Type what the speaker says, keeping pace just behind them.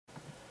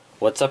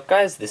What's up,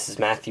 guys? This is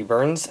Matthew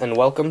Burns, and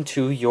welcome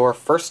to your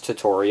first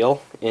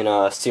tutorial in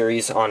a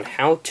series on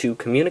how to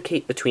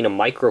communicate between a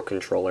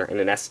microcontroller and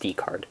an SD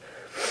card.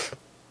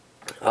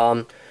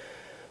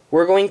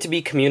 We're going to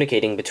be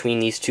communicating between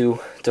these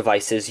two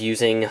devices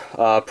using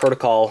a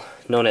protocol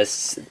known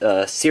as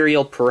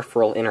Serial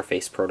Peripheral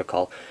Interface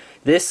Protocol.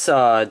 This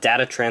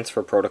data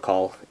transfer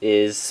protocol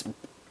is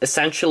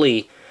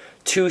essentially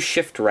two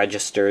shift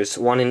registers,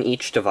 one in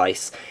each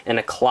device, and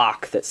a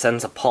clock that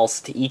sends a pulse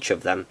to each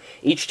of them.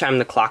 Each time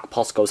the clock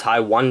pulse goes high,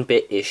 one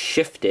bit is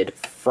shifted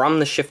from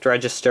the shift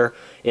register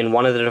in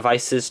one of the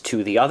devices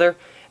to the other,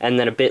 and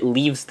then a bit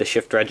leaves the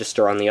shift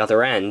register on the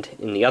other end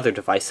in the other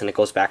device, and it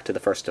goes back to the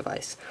first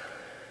device.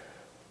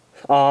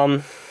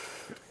 The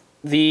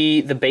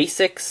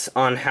basics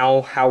on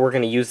how we're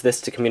going to use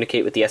this to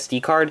communicate with the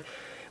SD card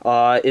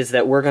is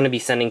that we're going to be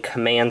sending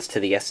commands to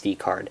the SD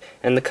card.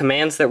 And the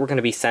commands that we're going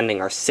to be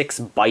sending are 6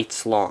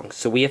 bytes long.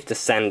 So we have to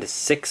send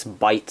 6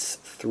 bytes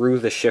through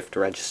the shift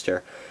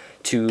register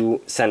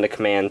to send a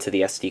command to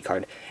the SD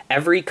card.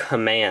 Every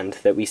command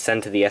that we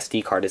send to the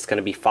SD card is going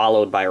to be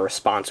followed by a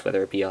response,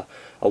 whether it be a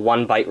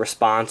 1-byte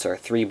response or a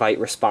 3-byte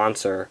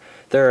response, or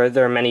there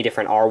are many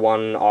different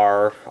R1,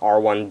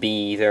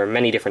 R1B, there are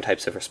many different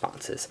types of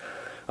responses.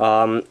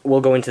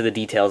 We'll go into the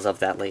details of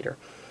that later.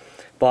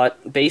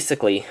 But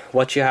basically,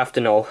 what you have to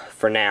know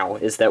for now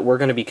is that we're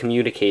going to be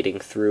communicating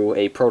through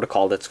a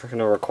protocol that's going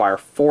to require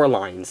 4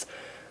 lines.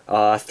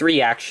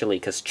 3 actually,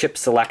 because chip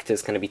select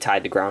is going to be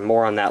tied to ground.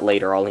 More on that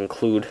later. I'll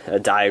include a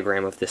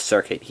diagram of this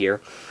circuit here.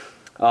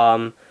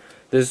 We're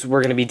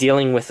going to be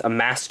dealing with a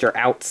master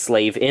out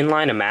slave in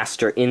line, a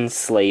master in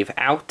slave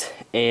out,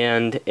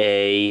 and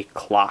a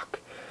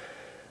clock.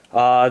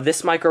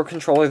 This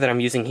microcontroller that I'm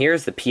using here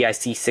is the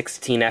PIC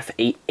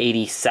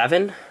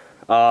 16F887.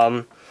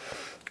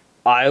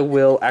 I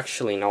will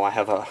actually I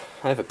have a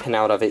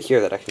pinout of it here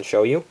that I can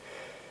show you.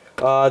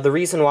 The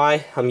reason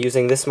why I'm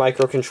using this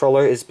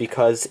microcontroller is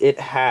because it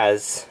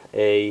has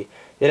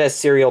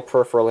serial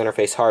peripheral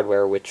interface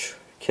hardware, which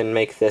can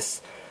make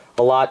this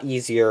a lot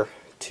easier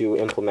to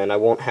implement. I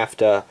won't have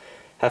to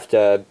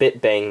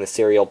bit bang the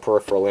serial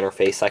peripheral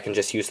interface. I can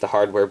just use the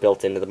hardware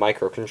built into the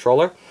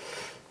microcontroller.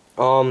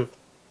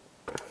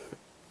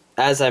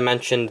 As I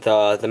mentioned,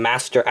 the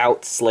master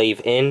out slave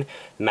in,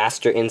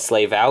 master in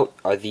slave out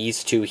are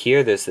these two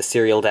here. There's the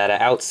serial data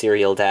out,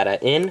 serial data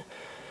in,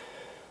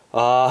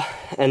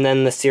 and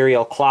then the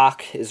serial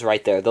clock is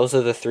right there. Those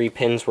are the 3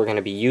 pins we're going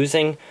to be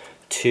using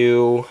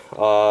to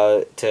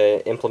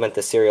implement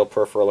the serial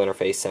peripheral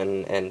interface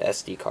and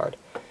SD card.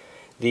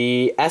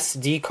 The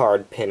SD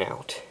card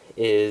pinout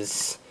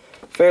is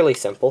fairly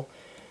simple.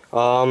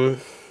 The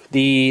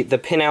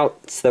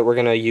pinouts that we're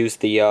going to use,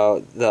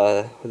 the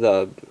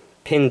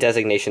pin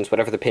designations,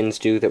 whatever the pins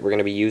do that we're going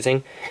to be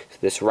using. So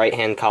this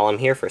right-hand column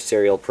here for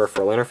serial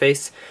peripheral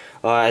interface.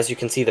 As you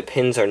can see, the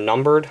pins are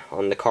numbered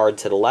on the card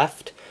to the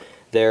left.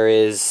 There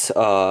is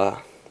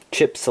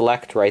chip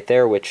select right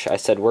there, which I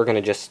said we're going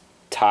to just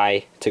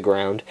tie to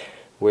ground.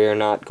 We're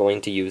not going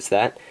to use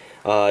that.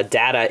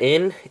 Data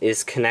in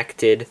is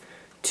connected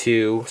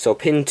to, so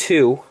pin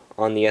 2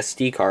 on the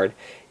SD card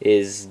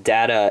is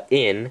data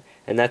in,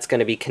 and that's going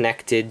to be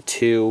connected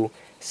to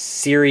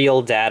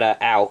serial data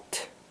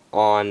out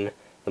on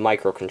the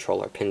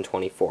microcontroller, pin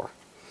 24.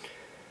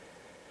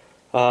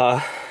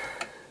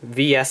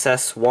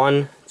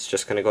 VSS1, it's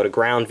just going to go to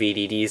ground.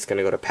 VDD is going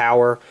to go to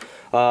power.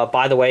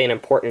 By the way, an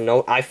important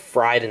note, I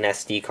fried an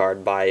SD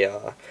card by,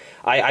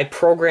 I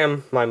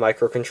program my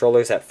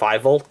microcontrollers at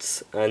 5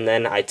 volts, and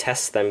then I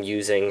test them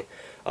using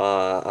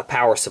a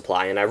power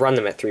supply, and I run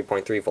them at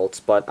 3.3 volts,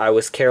 but I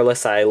was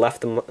careless. I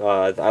left the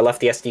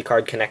SD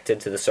card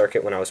connected to the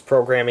circuit when I was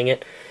programming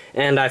it,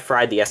 and I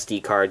fried the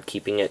SD card,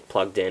 keeping it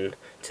plugged in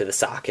to the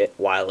socket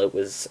while it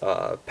was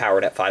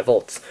powered at 5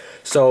 volts.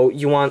 So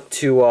you want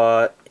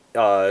to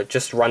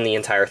just run the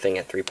entire thing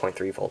at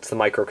 3.3 volts. The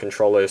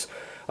microcontrollers,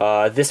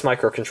 this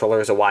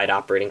microcontroller is a wide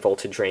operating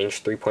voltage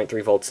range.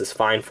 3.3 volts is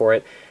fine for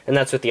it, and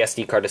that's what the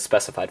SD card is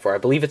specified for. I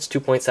believe it's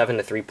 2.7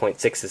 to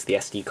 3.6 is the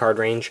SD card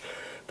range,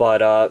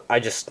 but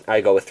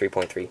I go with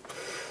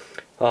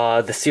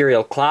 3.3. The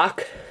serial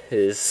clock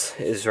is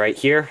right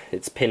here.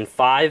 It's pin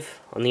 5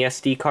 on the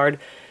SD card.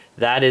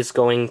 That is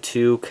going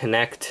to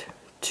connect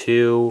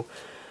to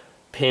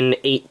pin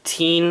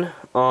 18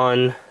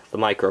 on the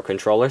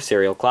microcontroller,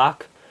 serial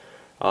clock.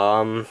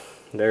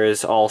 There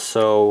is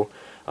also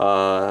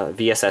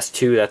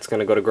VSS2 that's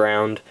going to go to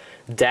ground.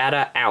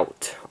 Data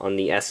out on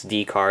the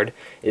SD card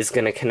is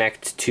going to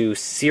connect to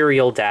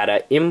serial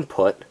data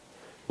input,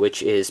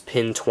 which is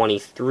pin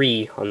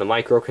 23 on the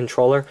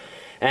microcontroller.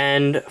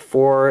 And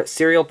for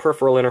serial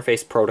peripheral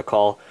interface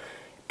protocol,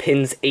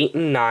 pins 8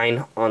 and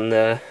 9 on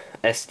the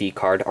SD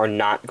card are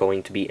not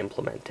going to be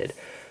implemented.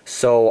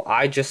 So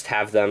I just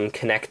have them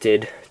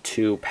connected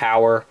to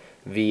power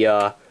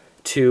via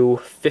 2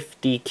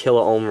 50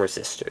 kilo ohm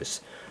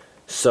resistors.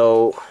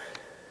 So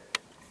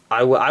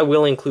I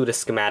will include a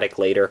schematic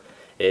later.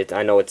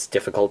 I know it's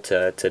difficult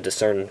to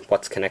discern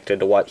what's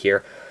connected to what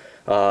here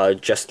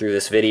just through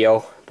this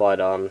video, but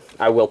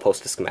I will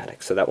post a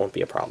schematic, so that won't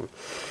be a problem.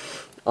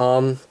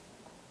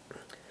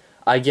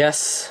 I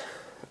guess,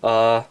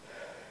 I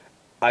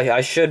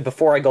should,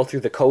 before I go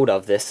through the code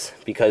of this,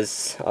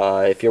 because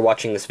if you're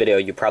watching this video,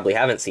 you probably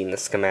haven't seen the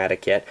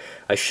schematic yet,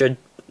 I should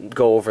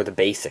go over the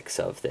basics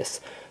of this.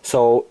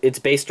 So, it's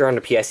based around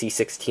a PIC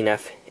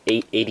 16F887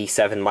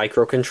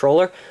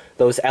 microcontroller.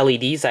 Those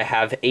LEDs, I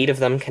have 8 of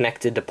them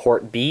connected to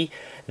port B.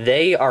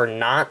 They are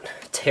not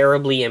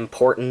terribly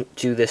important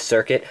to this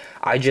circuit.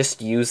 I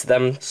just use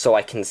them so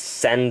I can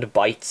send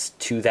bytes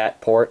to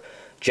that port,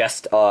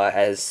 just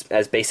as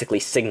basically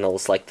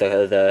signals. Like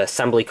the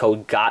assembly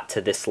code got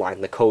to this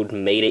line, the code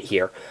made it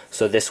here,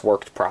 so this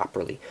worked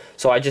properly.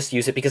 So I just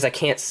use it because I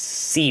can't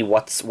see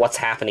what's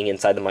happening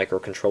inside the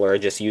microcontroller. I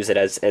just use it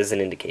as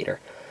an indicator.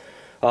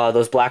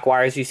 Those black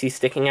wires you see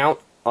sticking out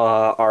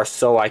are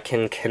so I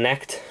can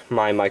connect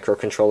my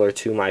microcontroller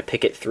to my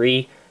PIC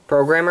 3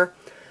 programmer.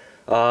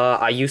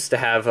 I used to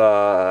have,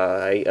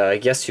 I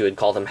guess you would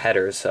call them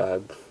headers,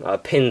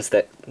 pins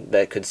that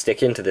could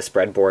stick into this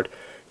breadboard,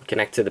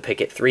 connect to the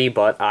PIC 3,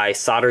 but I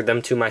soldered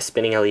them to my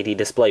spinning LED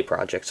display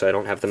project, so I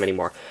don't have them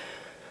anymore.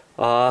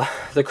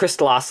 The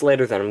crystal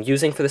oscillator that I'm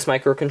using for this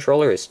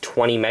microcontroller is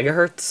 20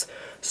 megahertz,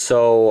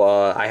 so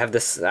I have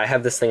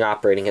this thing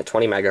operating at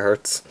 20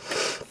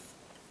 megahertz.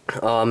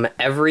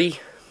 Every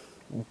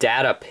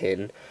data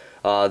pin,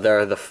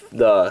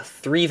 the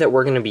 3 that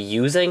we're going to be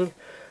using,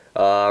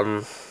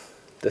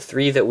 the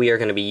 3 that we are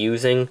going to be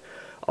using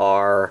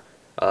are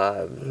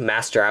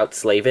master out,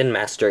 slave in,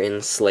 master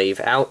in, slave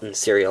out, and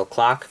serial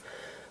clock.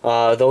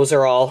 Those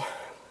are all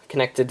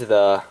connected to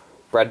the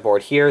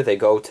breadboard here. They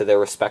go to their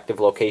respective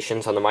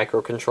locations on the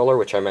microcontroller,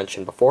 which I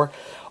mentioned before.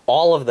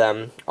 All of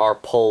them are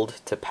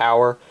pulled to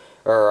power,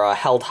 or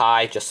held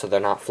high, just so they're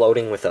not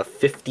floating, with a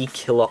 50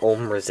 kilo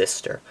ohm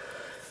resistor.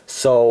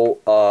 So,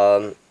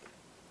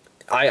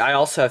 I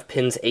also have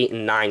pins 8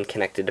 and 9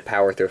 connected to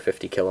power through a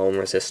 50 kilo ohm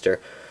resistor.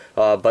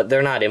 But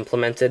they're not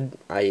implemented.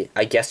 I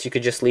guess you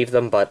could just leave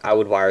them, but I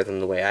would wire them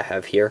the way I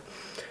have here.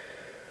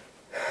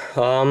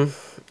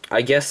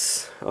 I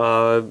guess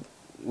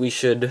we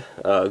should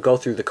go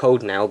through the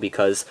code now,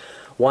 because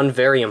one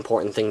very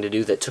important thing to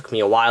do that took me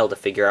a while to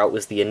figure out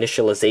was the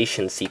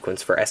initialization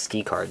sequence for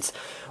SD cards.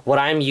 What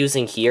I'm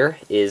using here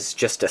is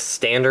just a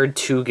standard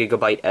 2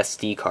 GB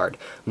SD card.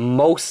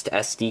 Most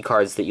SD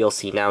cards that you'll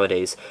see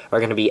nowadays are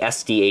going to be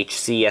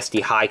SDHC,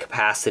 SD high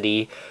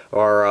capacity,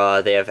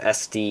 or they have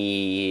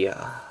SD...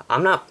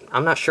 I'm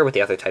not sure what the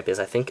other type is.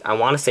 I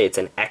want to say it's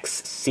an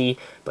XC,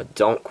 but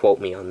don't quote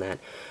me on that.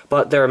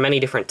 But there are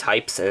many different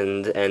types,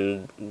 and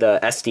the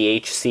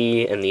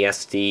SDHC and the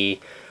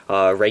SD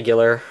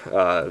regular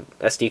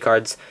SD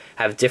cards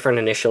have different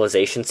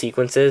initialization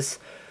sequences.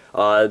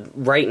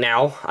 Right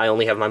now, I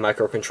only have my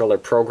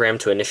microcontroller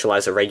programmed to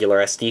initialize a regular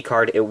SD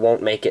card. It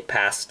won't make it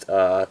past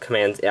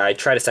command. I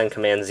try to send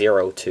command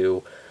 0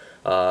 to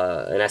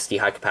an SD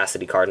high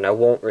capacity card, and I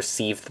won't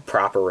receive the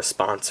proper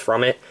response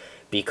from it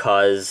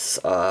because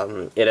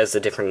it has a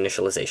different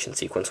initialization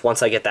sequence.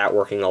 Once I get that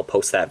working, I'll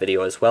post that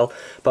video as well.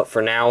 But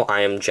for now,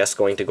 I am just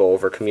going to go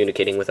over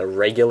communicating with a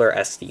regular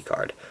SD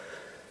card.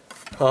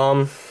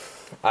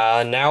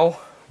 Now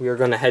we are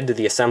going to head to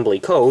the assembly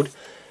code.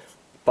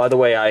 By the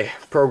way, I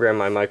program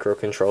my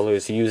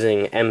microcontrollers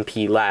using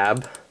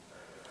MPLAB.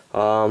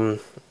 I'm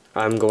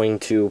going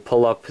to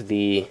pull up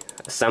the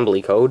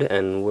assembly code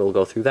and we'll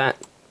go through that.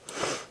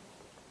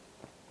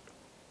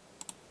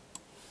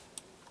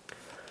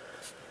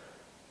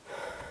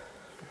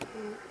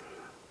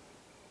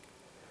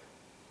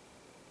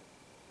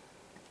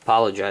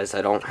 Apologize,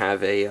 I don't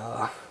have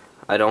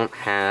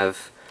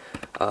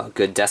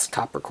good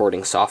desktop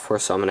recording software,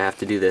 so I'm going to have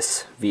to do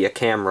this via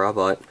camera,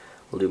 but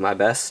I'll do my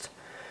best.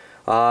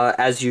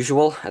 As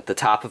usual, at the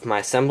top of my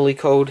assembly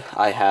code,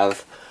 I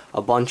have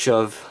a bunch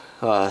of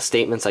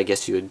statements, I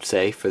guess you would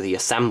say, for the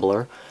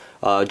assembler,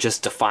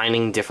 just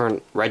defining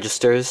different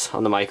registers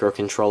on the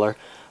microcontroller.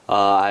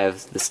 I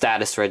have the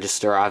status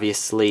register,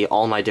 obviously,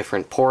 all my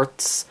different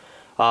ports.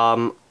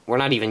 We're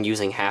not even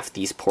using half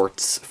these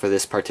ports for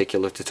this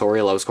particular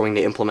tutorial. I was going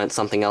to implement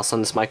something else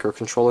on this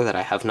microcontroller that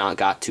I have not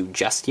got to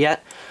just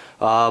yet,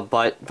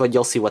 but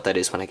you'll see what that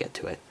is when I get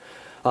to it.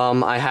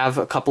 I have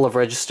a couple of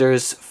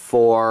registers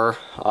for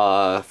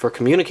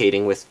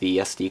communicating with the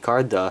SD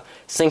card. The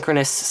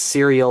synchronous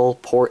serial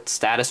port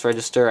status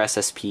register,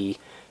 SSP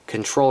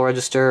control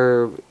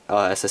register,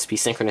 SSP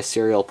synchronous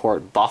serial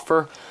port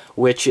buffer,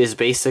 which is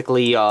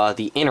basically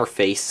the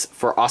interface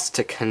for us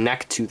to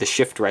connect to the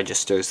shift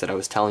registers that I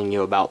was telling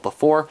you about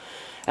before.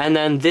 And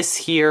then this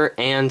here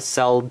and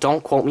cell,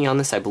 don't quote me on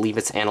this, I believe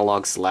it's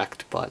analog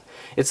select, but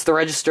it's the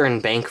register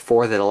in bank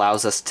 4 that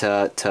allows us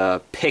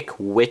to pick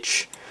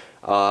which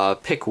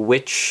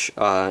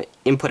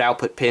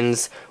input-output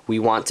pins we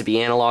want to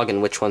be analog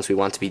and which ones we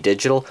want to be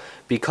digital.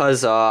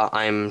 Because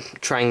I'm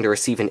trying to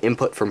receive an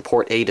input from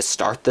port A to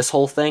start this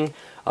whole thing,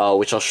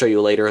 which I'll show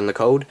you later in the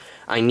code,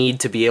 I need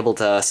to be able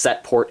to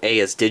set port A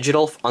as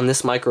digital on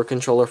this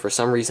microcontroller. For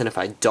some reason, if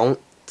I don't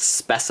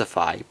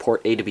specify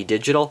port A to be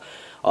digital,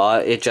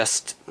 it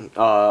just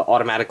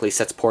automatically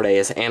sets port A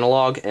as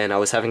analog, and I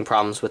was having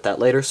problems with that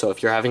later, so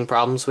if you're having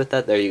problems with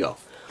that, there you go.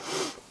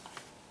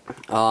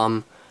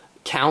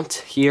 Count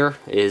here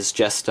is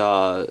just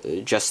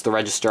the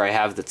register I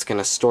have that's going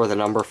to store the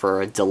number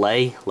for a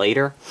delay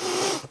later.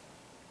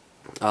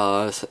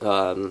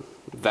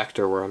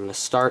 Vector where I'm going to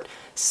start.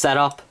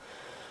 Setup.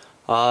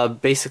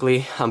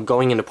 Basically, I'm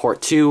going into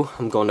port 2.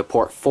 I'm going to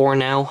port 4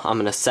 now. I'm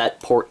going to set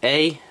port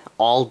A,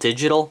 all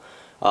digital.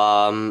 Then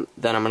I'm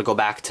going to go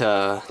back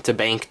to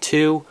bank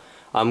 2.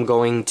 I'm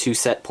going to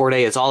set port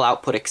A as all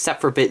output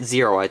except for bit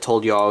 0. I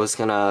told you I was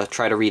going to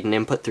try to read an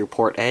input through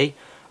port A.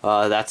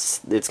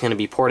 It's going to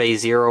be port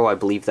A0. I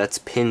believe that's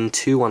pin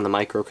 2 on the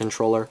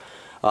microcontroller.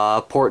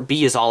 Port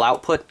B is all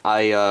output.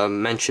 I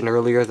mentioned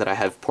earlier that I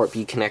have port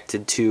B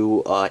connected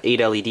to 8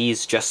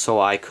 LEDs just so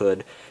I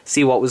could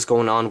see what was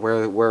going on,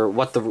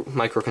 what the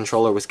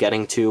microcontroller was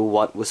getting to,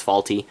 what was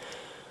faulty.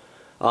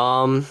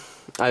 I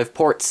have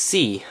port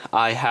C.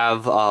 I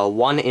have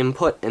one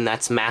input, and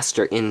that's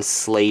master in,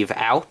 slave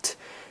out.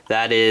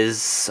 That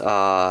is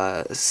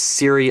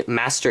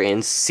master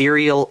in,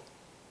 serial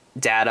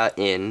data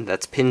in.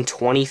 That's pin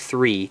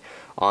 23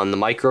 on the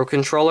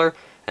microcontroller,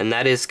 and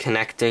that is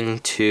connecting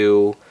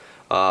to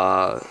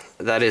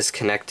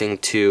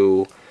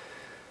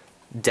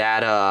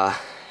data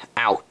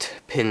out,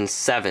 pin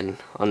 7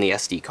 on the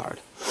SD card.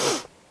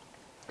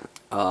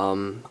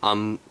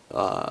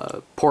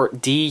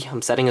 Port D,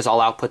 I'm setting as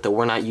all output, though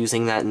we're not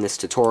using that in this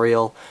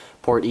tutorial.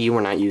 Port E, we're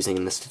not using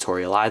in this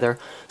tutorial either.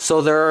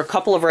 So there are a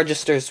couple of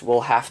registers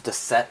we'll have to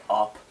set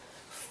up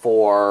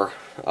for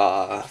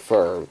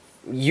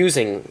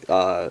using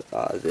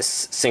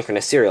this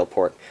synchronous serial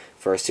port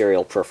for a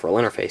serial peripheral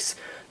interface.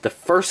 The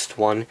first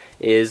one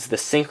is the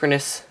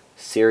synchronous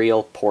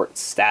serial port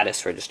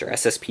status register,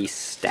 SSP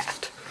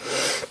stat.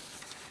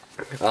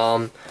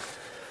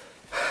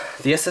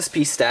 The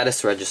SSP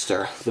status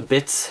register, the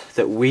bits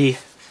that we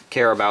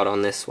care about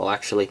on this, well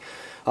actually,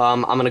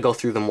 I'm going to go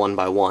through them one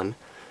by one.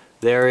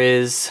 There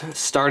is,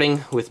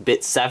 starting with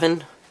bit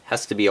 7,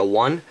 has to be a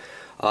 1.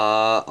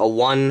 A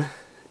 1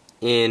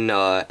 in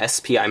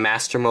SPI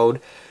master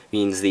mode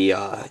means the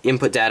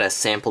input data is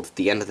sampled at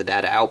the end of the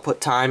data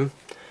output time.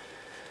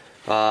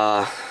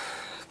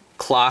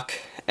 Clock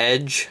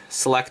edge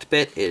select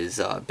bit is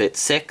bit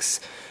 6,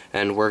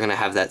 and we're going to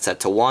have that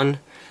set to 1.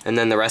 And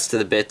then the rest of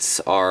the bits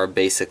are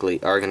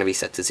going to be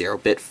set to 0.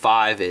 Bit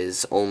 5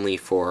 is only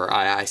for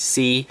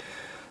IIC.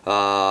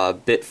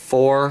 Bit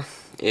 4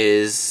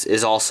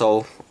 is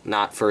also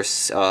not for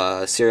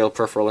serial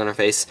peripheral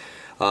interface.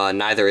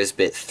 Neither is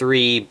bit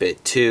 3,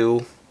 bit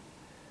 2,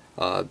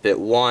 bit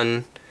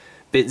 1.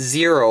 Bit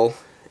 0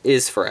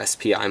 is for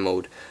SPI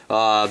mode.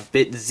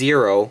 Bit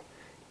 0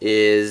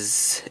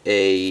 is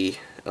a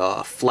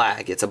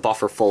flag. It's a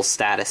buffer full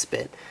status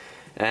bit.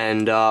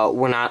 And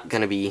we're not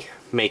going to be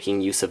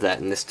making use of that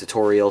in this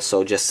tutorial,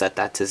 so just set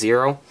that to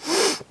 0.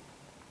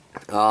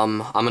 I'm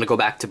going to go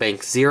back to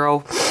bank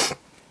 0,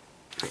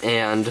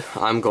 and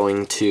I'm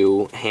going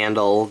to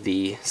handle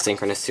the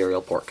synchronous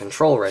serial port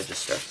control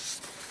register.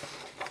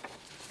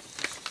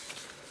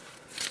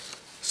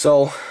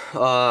 So,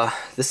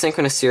 the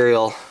synchronous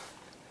serial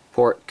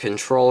port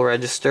control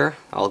register,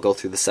 I'll go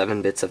through the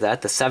 7 bits of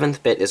that. The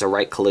 7th bit is a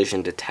right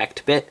collision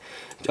detect bit.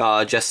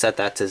 Just set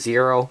that to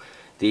 0.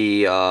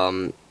 The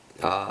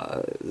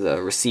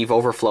receive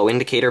overflow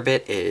indicator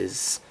bit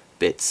is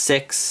bit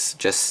 6,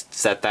 just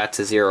set that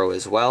to 0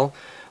 as well.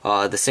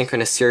 The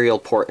synchronous serial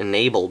port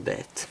enable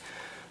bit,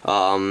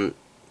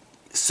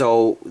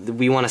 so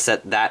we want to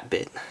set that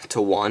bit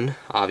to 1,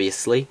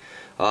 obviously.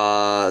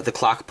 The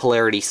clock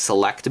polarity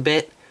select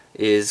bit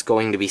is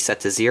going to be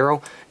set to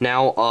 0.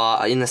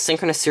 Now, in the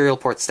synchronous serial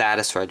port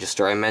status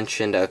register, I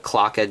mentioned a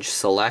clock edge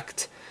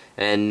select,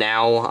 and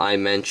now I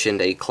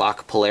mentioned a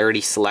clock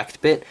polarity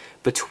select bit.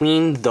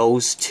 Between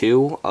those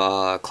two,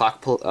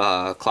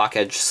 clock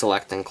edge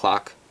select and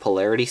clock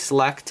polarity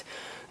select,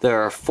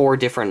 there are 4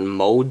 different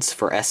modes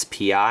for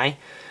SPI.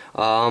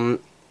 I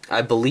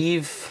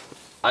believe,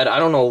 I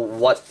don't know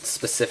what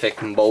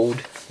specific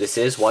mode this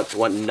is,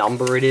 what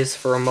number it is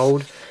for a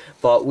mode,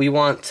 but we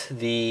want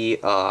the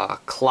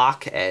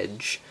clock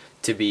edge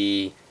to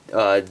be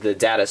the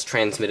data is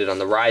transmitted on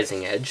the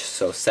rising edge,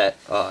 so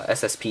set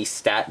SSP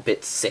stat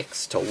bit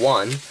 6 to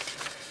 1.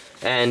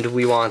 And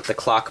we want the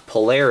clock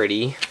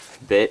polarity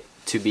bit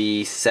to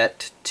be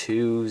set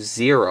to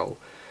 0.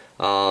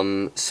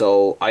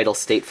 So idle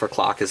state for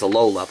clock is a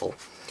low level.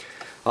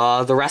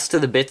 The rest of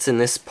the bits in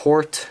this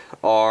port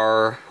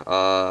are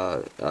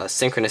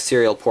synchronous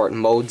serial port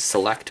mode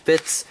select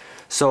bits.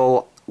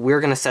 So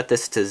we're going to set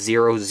this to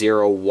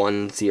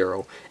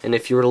 0010. And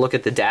if you were to look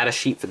at the data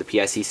sheet for the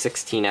PIC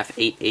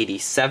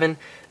 16F887,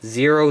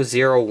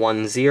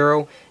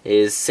 0010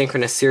 is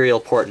synchronous serial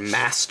port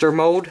master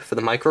mode for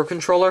the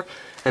microcontroller,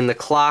 and the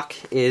clock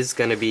is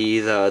going to be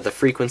the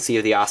frequency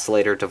of the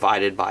oscillator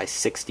divided by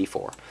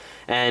 64.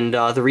 And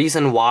the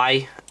reason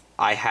why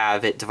I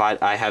have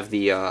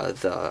the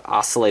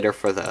oscillator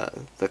for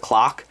the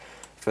clock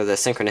for the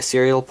synchronous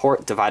serial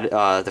port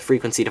the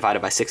frequency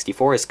divided by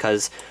 64 is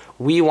because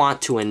we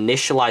want to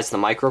initialize the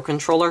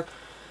microcontroller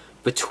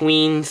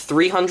between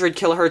 300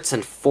 kilohertz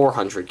and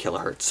 400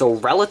 kilohertz, so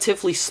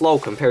relatively slow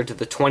compared to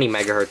the 20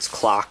 megahertz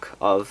clock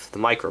of the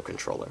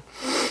microcontroller.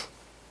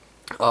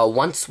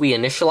 Once we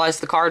initialize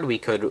the card, we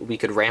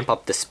could ramp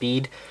up the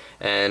speed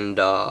and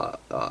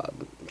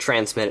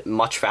transmit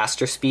much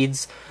faster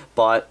speeds,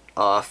 but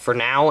for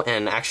now,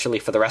 and actually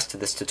for the rest of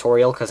this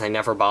tutorial, because I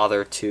never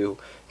bother to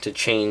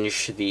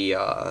change the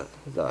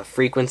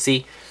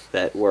frequency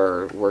that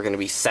we're going to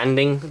be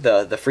sending,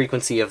 the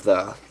frequency of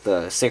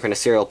the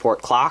synchronous serial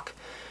port clock,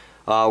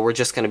 we're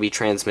just going to be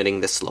transmitting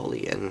this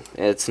slowly, and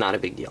it's not a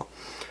big deal.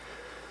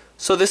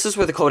 So this is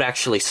where the code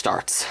actually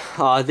starts.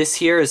 This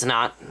here is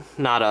not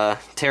a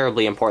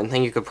terribly important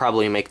thing. You could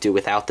probably make do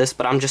without this,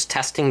 but I'm just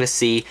testing to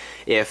see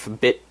if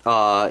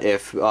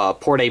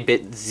port A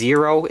bit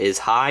 0 is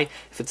high.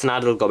 If it's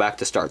not, it'll go back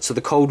to start. So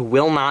the code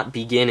will not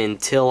begin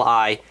until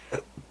I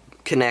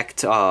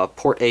connect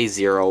port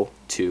A0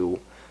 to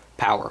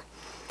power.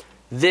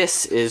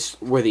 This is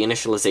where the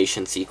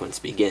initialization sequence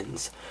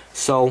begins.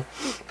 So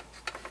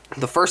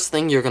the first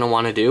thing you're going to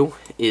want to do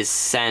is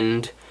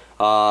send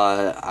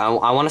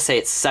I want to say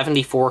it's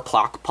 74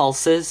 clock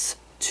pulses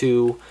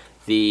to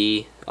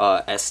the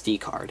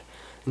SD card.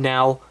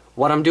 Now,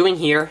 what I'm doing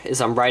here is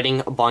I'm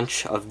writing a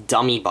bunch of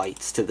dummy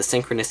bytes to the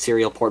synchronous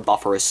serial port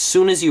buffer. As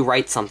soon as you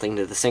write something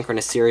to the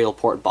synchronous serial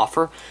port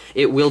buffer,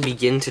 it will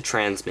begin to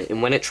transmit,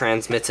 and when it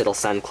transmits, it'll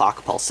send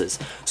clock pulses.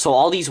 So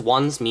all these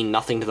ones mean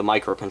nothing to the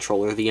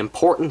microcontroller. The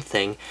important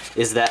thing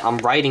is that I'm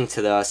writing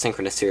to the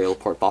synchronous serial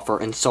port buffer,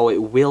 and so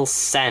it will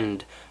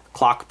send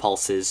clock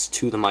pulses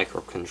to the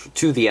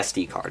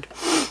SD card.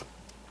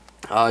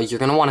 You're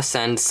going to want to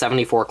send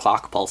 74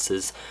 clock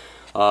pulses,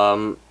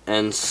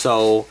 and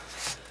so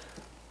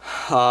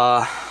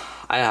I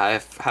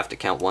have to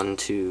count 1,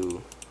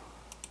 2.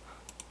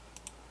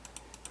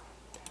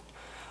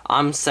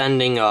 I'm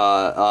sending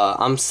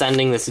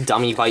this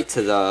dummy byte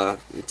to the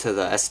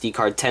SD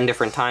card 10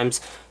 different times,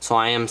 so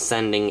I am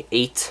sending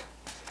 80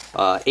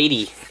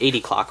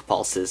 clock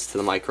pulses to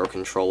the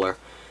microcontroller.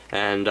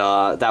 And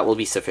that will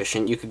be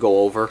sufficient. You could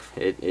go over.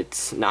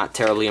 It's not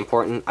terribly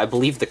important. I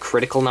believe the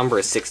critical number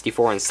is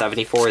 64 and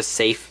 74 is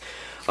safe.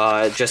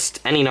 Just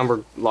any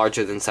number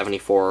larger than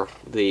 74,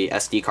 the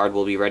SD card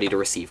will be ready to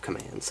receive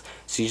commands.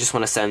 So you just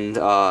want to send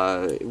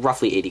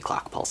roughly 80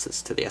 clock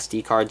pulses to the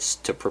SD cards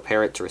to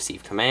prepare it to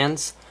receive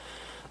commands.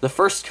 The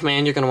first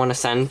command you're going to want to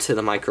send to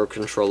the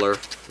microcontroller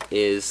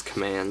is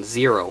command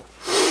 0.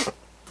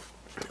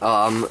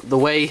 The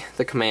way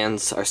the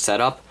commands are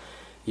set up,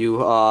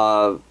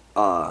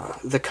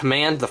 the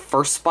command, the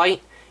first byte,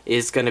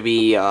 is going to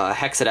be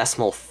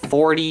hexadecimal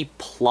 40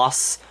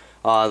 plus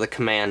the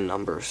command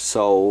number.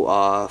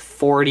 So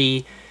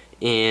 40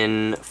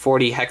 in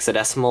 40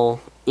 hexadecimal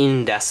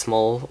in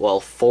decimal,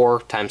 well,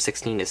 4 times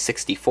 16 is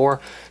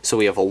 64. So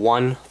we have a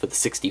 1 for the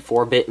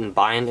 64-bit in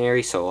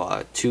binary,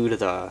 so 2 to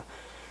the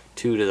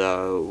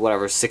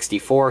whatever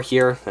 64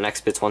 here. The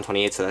next bit's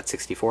 128, so that's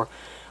 64.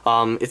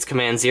 It's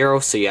command 0,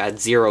 so you add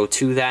 0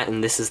 to that,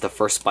 and this is the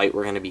first byte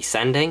we're going to be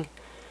sending.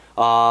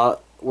 We're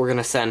going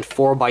to send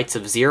 4 bytes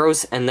of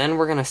zeros, and then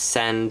we're going to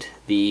send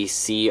the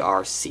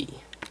CRC.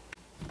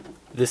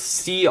 The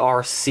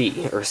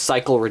CRC, or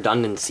cycle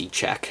redundancy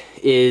check,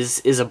 is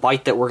a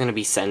byte that we're going to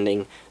be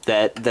sending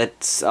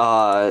that's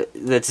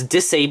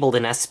disabled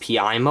in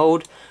SPI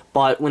mode,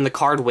 but when the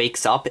card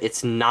wakes up,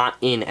 it's not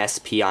in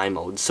SPI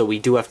mode, so we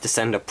do have to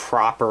send a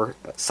proper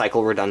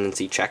cycle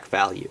redundancy check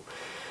value.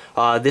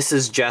 This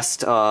is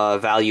just a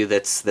value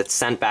that's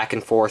sent back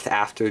and forth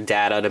after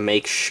data to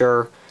make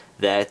sure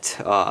that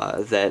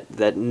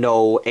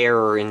no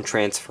error in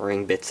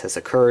transferring bits has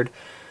occurred.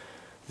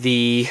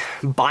 The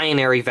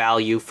binary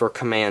value for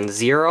command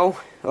 0,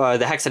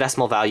 the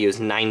hexadecimal value is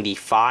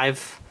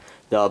 95.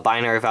 The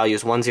binary value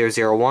is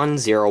 1001,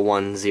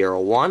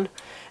 0101,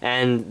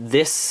 and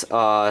this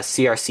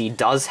CRC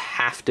does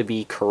have to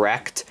be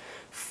correct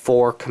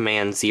for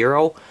command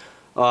 0.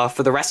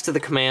 For the rest of the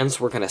commands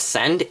we're going to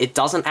send, it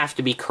doesn't have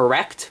to be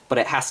correct, but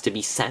it has to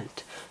be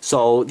sent.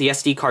 So the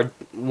SD card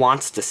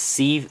wants to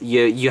see,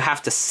 you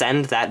have to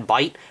send that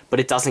byte, but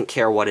it doesn't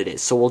care what it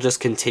is. So we'll just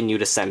continue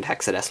to send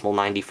hexadecimal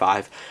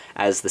 95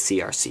 as the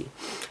CRC.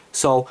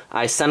 So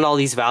I send all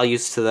these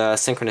values to the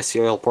synchronous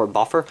serial port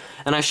buffer,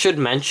 and I should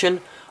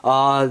mention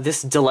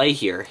this delay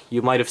here.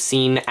 You might have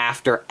seen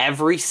after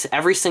every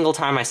single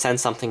time I send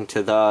something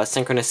to the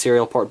synchronous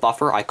serial port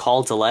buffer, I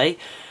call delay.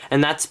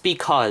 And that's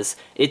because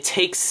it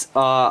takes,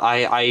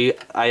 I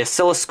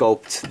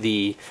oscilloscoped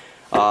the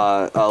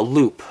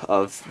loop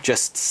of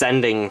just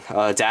sending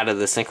data to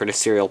the synchronous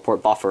serial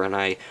port buffer, and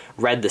I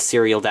read the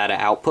serial data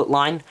output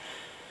line.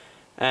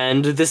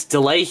 And this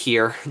delay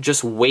here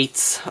just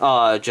waits,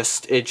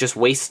 it just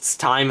wastes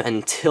time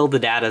until the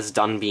data is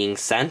done being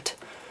sent.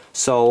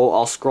 So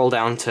I'll scroll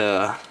down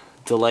to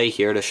delay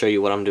here to show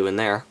you what I'm doing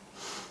there.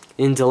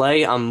 In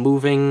delay, I'm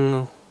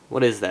moving,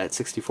 what is that,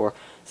 64,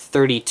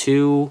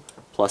 32,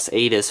 plus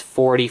 8 is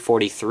 40,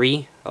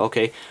 43,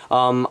 okay.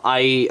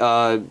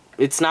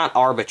 It's not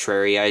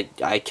arbitrary.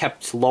 I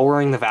kept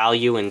lowering the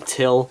value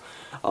until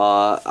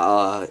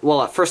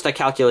well, at first I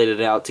calculated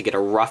it out to get a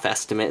rough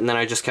estimate, and then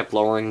I just kept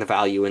lowering the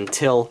value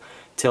until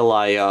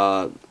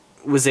I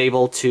was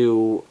able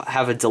to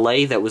have a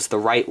delay that was the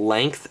right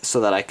length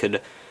so that I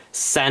could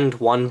send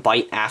one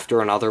byte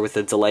after another with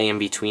a delay in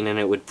between, and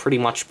it would pretty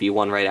much be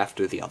one right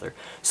after the other.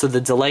 So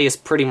the delay is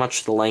pretty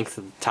much the length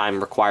of time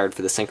required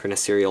for the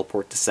synchronous serial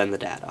port to send the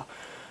data.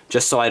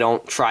 Just so I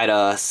don't try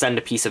to send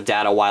a piece of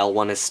data while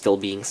one is still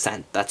being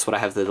sent. That's what I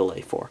have the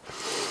delay for.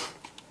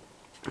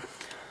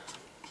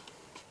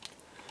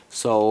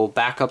 So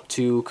back up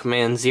to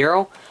command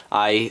 0.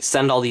 I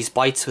send all these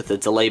bytes with a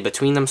delay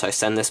between them, so I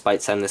send this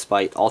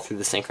byte, all through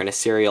the synchronous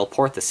serial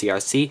port, the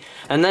CRC,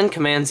 and then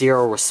command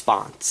 0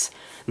 response.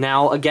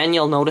 Now, again,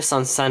 you'll notice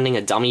on sending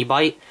a dummy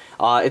byte,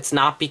 it's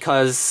not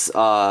because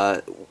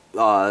the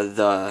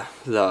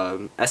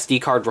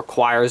SD card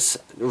requires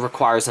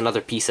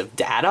another piece of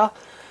data,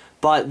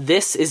 but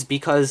this is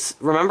because,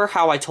 remember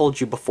how I told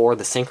you before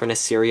the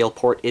synchronous serial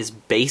port is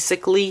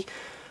basically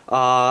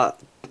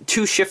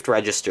two shift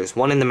registers,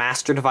 one in the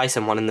master device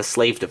and one in the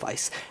slave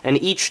device,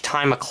 and each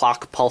time a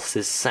clock pulse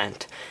is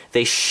sent,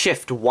 they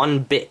shift one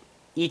bit,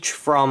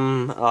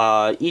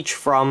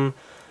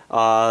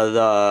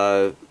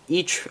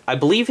 I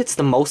believe it's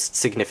the most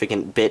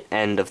significant bit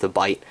end of the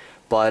byte,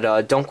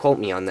 but don't quote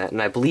me on that,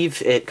 and I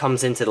believe it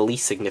comes into the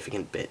least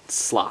significant bit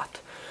slot.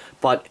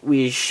 But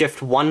we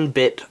shift one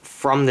bit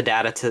from the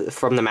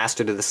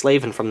master to the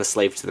slave, and from the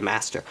slave to the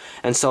master.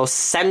 And so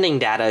sending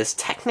data is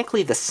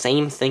technically the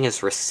same thing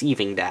as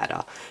receiving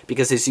data,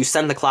 because as you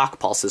send the clock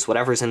pulses,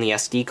 whatever's in the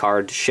SD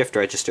card shift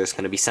register is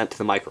going to be sent to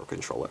the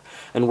microcontroller.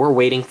 And we're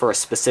waiting for a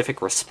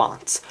specific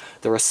response.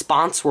 The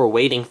response we're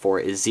waiting for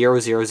is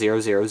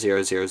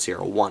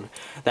 00000001.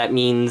 That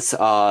means the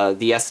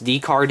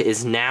SD card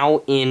is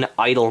now in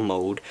idle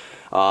mode.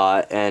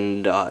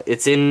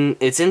 It's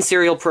in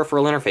serial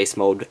peripheral interface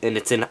mode, and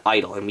it's in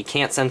idle, and we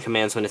can't send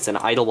commands when it's in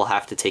idle. We'll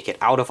have to take it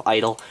out of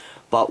idle,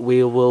 but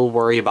we will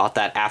worry about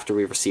that after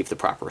we receive the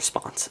proper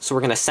response. So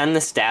we're going to send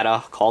this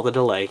data, call the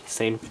delay,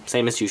 same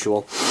as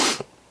usual.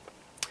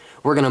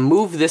 We're going to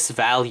move this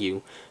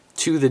value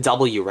to the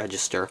W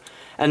register,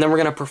 and then we're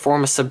going to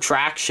perform a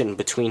subtraction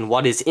between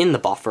what is in the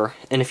buffer,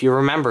 and if you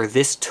remember,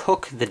 this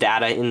took the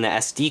data in the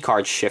SD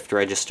card shift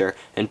register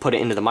and put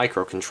it into the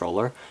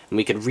microcontroller, and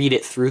we could read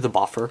it through the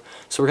buffer.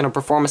 So we're going to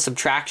perform a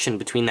subtraction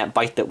between that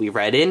byte that we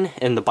read in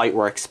and the byte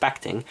we're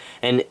expecting,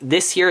 and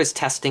this here is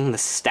testing the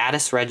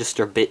status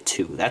register bit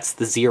 2. That's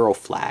the 0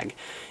 flag.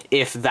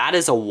 If that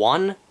is a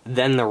 1,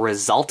 then the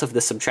result of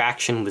the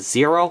subtraction was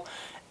 0,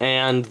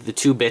 and the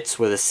 2 bytes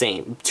were the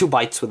same.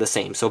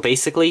 So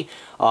basically,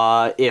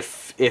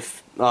 if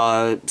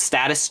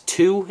status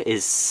 2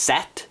 is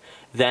set,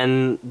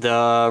 then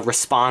the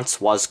response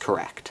was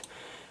correct.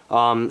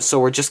 So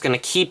we're just going to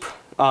keep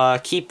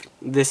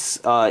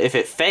this. If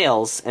it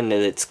fails and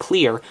it's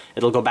clear,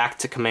 it'll go back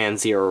to command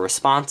 0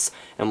 response,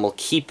 and we'll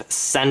keep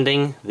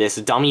sending this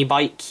dummy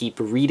byte, keep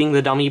reading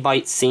the dummy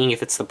byte, seeing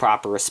if it's the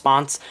proper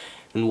response,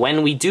 and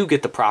when we do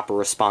get the proper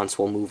response,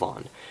 we'll move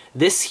on.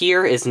 This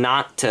here is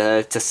not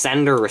to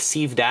send or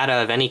receive data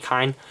of any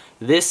kind.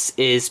 This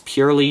is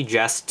purely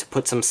just to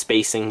put some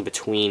spacing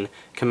between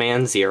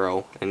command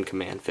 0 and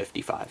command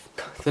 55.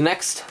 The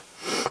next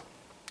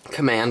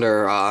command,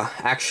 or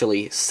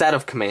actually set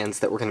of commands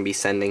that we're going to be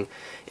sending,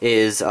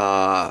 is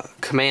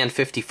command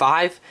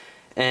 55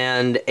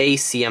 and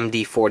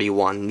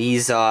ACMD41.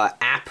 These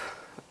app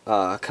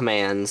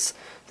commands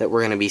that we're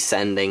going to be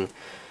sending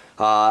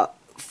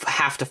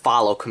have to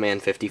follow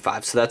command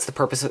 55. So that's the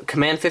purpose of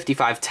command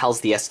 55. Tells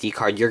the SD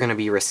card you're going to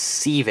be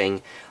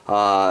receiving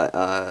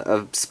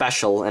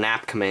an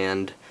app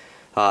command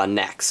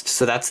next.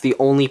 So that's the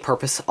only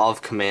purpose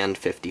of command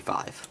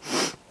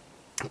 55.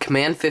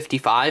 Command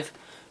 55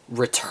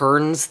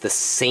 returns the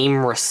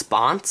same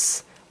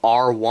response,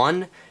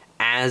 R1,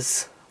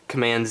 as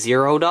command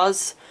 0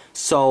 does.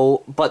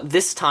 So, but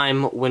this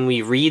time, when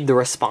we read the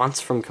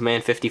response from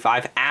command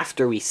 55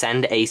 after we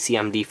send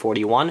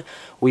ACMD41,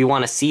 we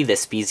want to see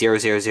this be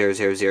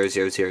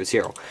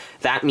 00000000.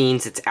 That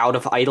means it's out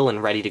of idle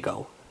and ready to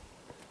go.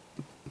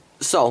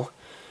 So,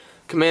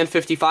 command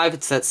 55,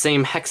 it's that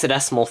same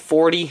hexadecimal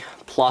 40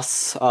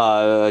 plus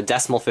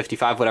decimal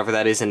 55, whatever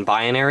that is in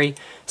binary.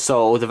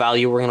 So the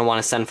value we're going to want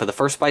to send for the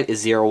first byte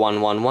is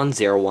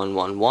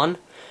 01110111.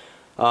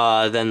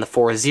 Then the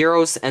 4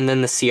 zeros, and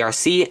then the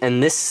CRC,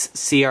 and this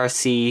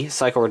CRC,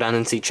 cycle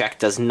redundancy check,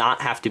 does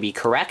not have to be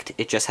correct,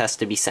 it just has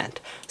to be sent.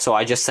 So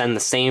I just send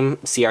the same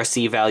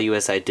CRC value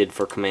as I did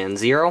for command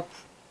 0,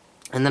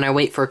 and then I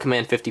wait for a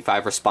command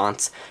 55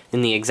 response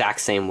in the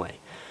exact same way.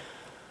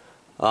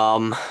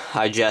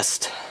 I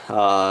just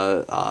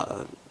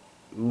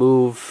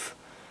move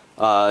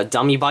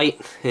dummy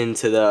byte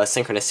into the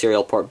synchronous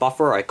serial port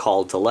buffer, I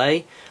call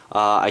delay.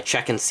 I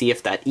check and see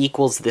if that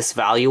equals this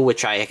value,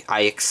 which I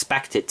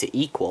expect it to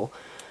equal.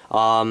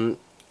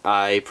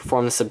 I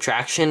perform the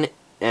subtraction,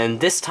 and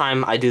this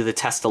time I do the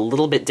test a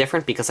little bit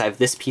different because I have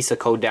this piece of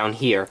code down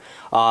here.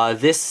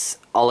 This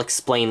I'll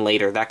explain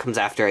later. That comes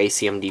after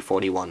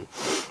ACMD41.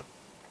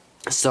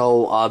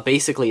 So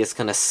basically it's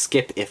going to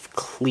skip if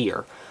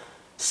clear.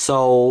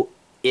 So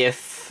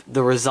if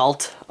the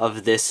result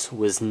of this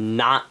was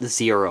not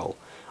 0,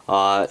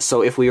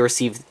 so if we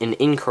receive an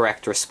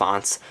incorrect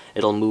response,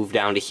 it'll move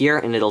down to here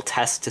and it'll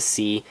test to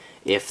see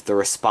if the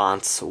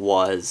response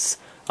was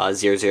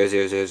 0, 0,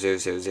 0, 0, 0,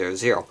 0, 0,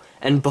 0.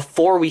 And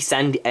before we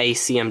send a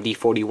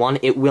CMD41,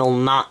 it will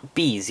not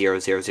be 0,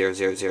 0, 0,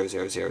 0, 0,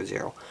 0, 0,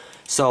 0.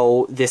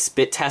 So this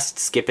bit test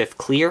skip if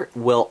clear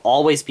will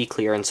always be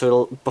clear, and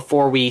so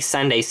before we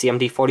send a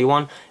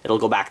CMD41, it'll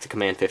go back to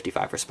command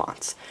 55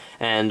 response.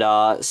 And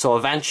so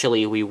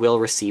eventually we will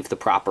receive the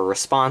proper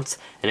response,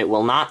 and it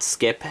will not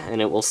skip,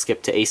 and it will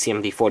skip to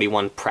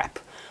ACMD41 prep.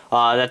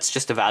 That's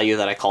just a value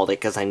that I called it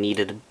because I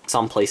needed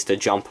some place to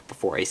jump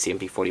before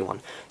ACMD41.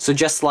 So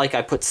just like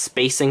I put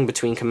spacing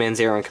between command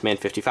 0 and command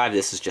 55,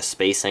 this is just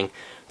spacing.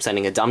 I'm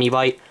sending a dummy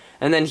byte.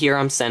 And then here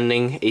I'm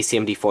sending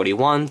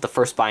ACMD41, the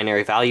first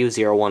binary value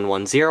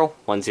 0110,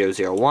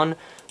 1001,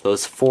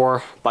 those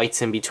 4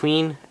 bytes in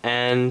between,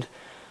 and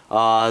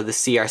the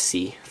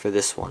CRC for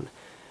this one.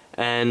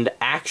 And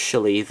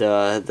actually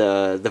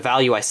the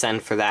value I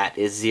send for that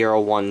is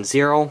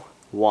 0101,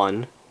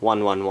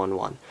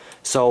 1111.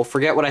 So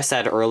forget what I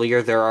said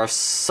earlier, there are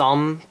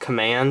some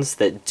commands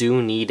that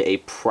do need a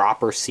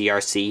proper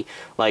CRC.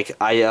 Like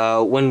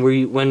when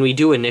we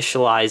do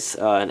initialize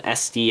an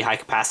SD high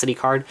capacity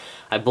card,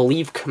 I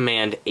believe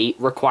command 8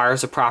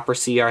 requires a proper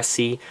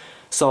CRC.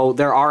 So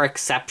there are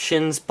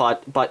exceptions,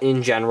 but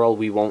in general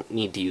we won't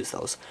need to use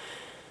those.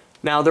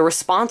 Now the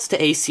response to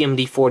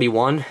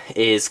ACMD41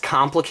 is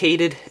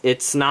complicated.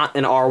 It's not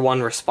an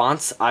R1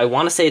 response. I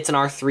want to say it's an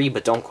R3,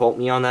 but don't quote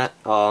me on that.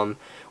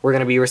 We're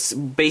going to be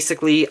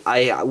basically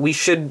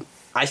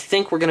I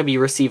think we're going to be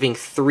receiving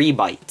 3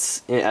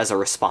 bytes as a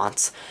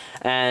response,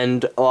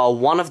 and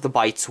one of the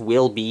bytes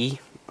will be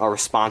a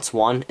response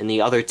 1, and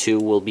the other 2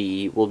 will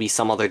be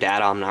some other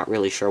data. I'm not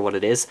really sure what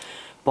it is,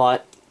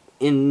 but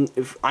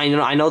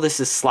I know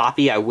this is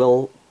sloppy. I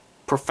will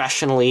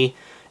professionally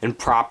and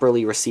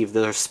properly receive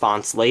the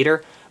response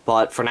later,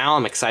 but for now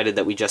I'm excited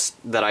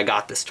that I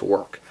got this to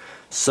work.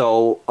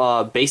 So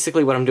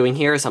basically what I'm doing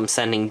here is I'm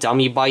sending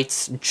dummy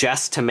bytes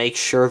just to make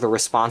sure the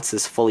response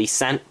is fully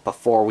sent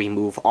before we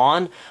move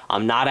on.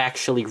 I'm not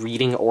actually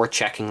reading or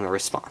checking the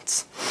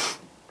response.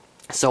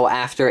 So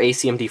after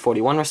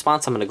ACMD41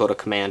 response, I'm going to go to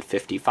command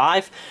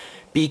 55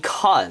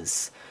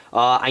 because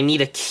I need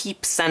to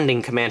keep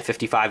sending command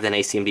 55 then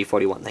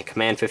ACMD41, then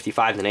command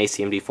 55 then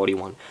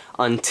ACMD41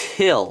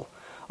 until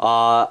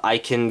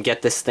I can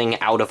get this thing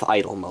out of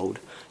idle mode.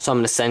 So I'm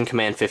going to send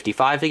command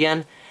 55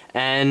 again.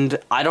 And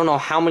I don't know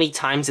how many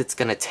times it's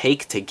going to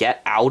take to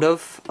get out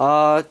of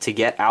idle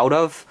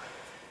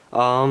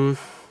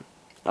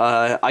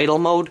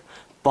mode,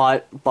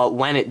 but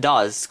when it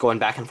does, going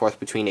back and forth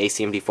between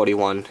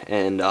ACMD41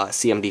 and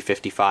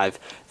CMD55,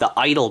 the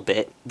idle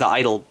bit, the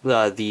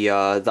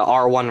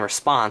R1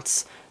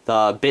 response,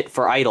 the bit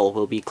for idle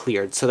will be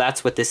cleared. So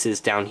that's what this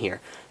is down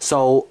here.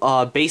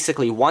 So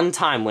basically, one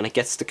time when it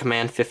gets to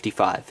command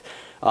 55,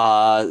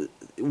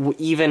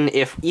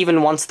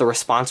 even once the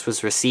response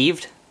was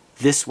received,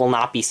 this will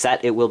not be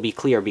set, it will be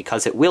clear,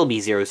 because it will be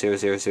 0, 0,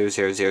 0, 0,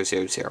 0, 0,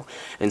 0, 0.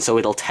 And so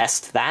it'll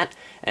test that,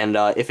 and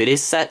if it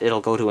is set,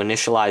 it'll go to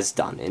initialize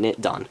done, init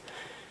done.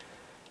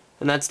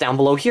 And that's down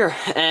below here.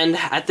 And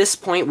at this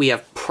point, we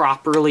have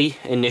properly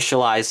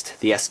initialized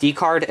the SD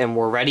card, and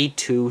we're ready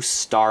to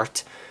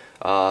start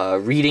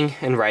reading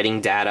and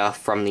writing data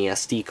from the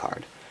SD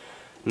card.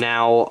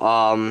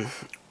 Now,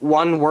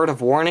 one word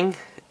of warning,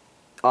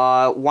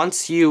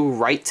 once you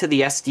write to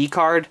the SD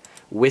card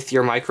with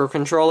your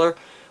microcontroller,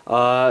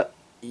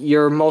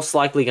 you're most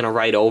likely going to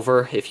write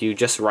over. If you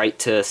just write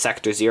to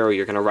sector 0,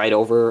 you're going to write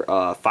over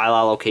file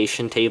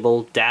allocation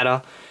table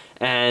data,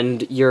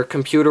 and your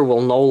computer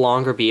will no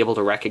longer be able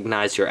to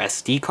recognize your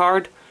SD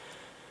card.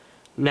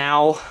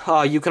 Now,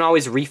 you can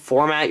always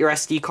reformat your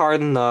SD card,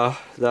 and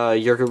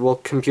your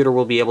computer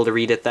will be able to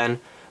read it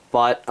then.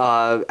 But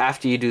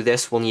after you do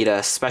this, we'll need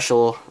a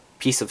special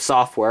piece of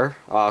software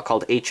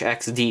called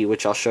HXD,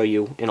 which I'll show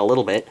you in a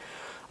little bit,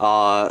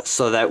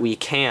 so that we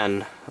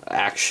can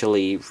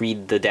actually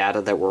read the data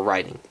that we're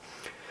writing.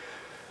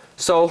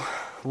 So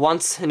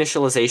once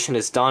initialization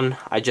is done,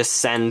 I just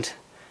send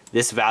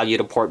this value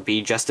to port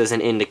B just as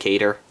an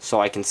indicator, so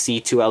I can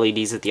see 2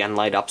 LEDs at the end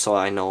light up, so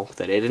I know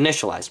that it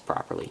initialized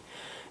properly.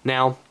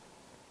 Now,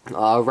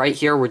 right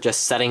here we're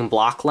just setting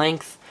block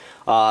length.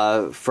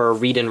 For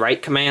read and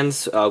write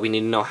commands, we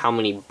need to know how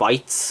many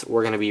bytes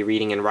we're going to be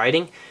reading and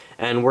writing,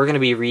 and we're going to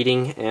be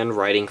reading and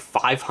writing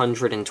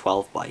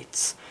 512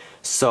 bytes.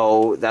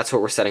 So that's what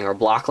we're setting our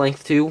block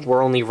length to.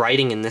 We're only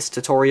writing in this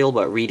tutorial,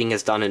 but reading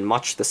is done in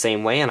much the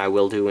same way, and I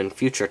will do in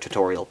future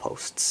tutorial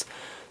posts.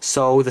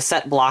 So the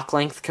set block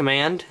length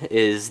command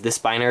is this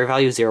binary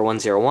value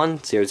 0101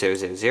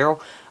 0000.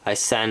 I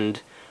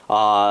send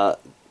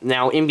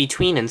now in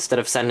between, instead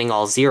of sending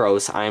all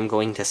zeros, I am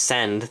going to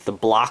send the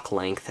block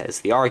length as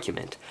the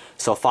argument.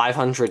 So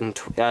 500,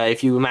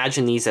 if you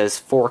imagine these as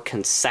 4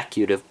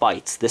 consecutive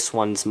bytes, this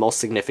one's most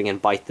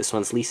significant byte, this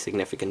one's least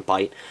significant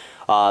byte.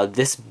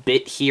 This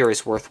bit here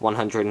is worth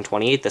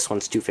 128, this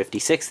one's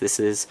 256, this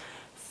is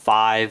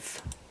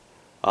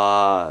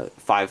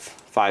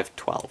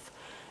 512.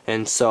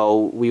 And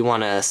so we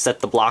want to set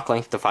the block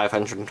length to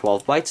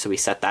 512 bytes, so we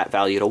set that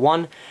value to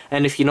 1.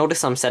 And if you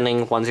notice, I'm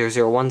sending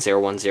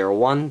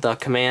 10010101, the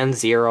command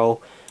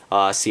 0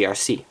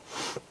 CRC.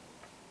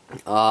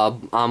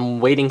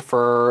 I'm waiting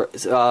for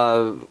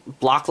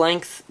block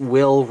length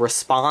will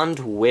respond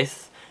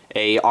with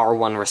a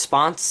R1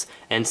 response,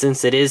 and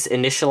since it is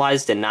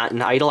initialized and not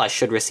an idle, I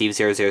should receive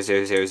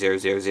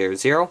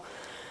 000000000.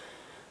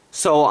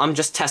 So I'm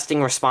just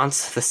testing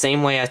response the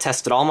same way I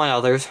tested all my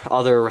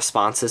other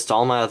responses to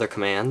all my other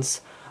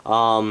commands,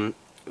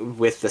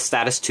 with the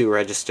status 2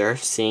 register,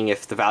 seeing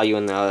if the value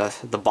in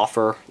the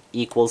buffer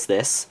equals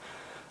this.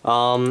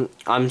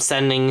 I'm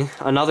sending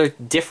another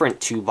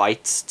different 2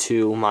 bytes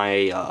to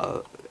my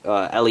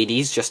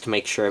LEDs just to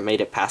make sure it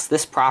made it past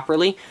this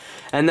properly,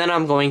 and then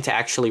I'm going to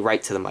actually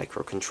write to the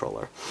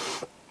microcontroller.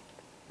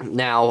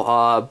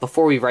 Now,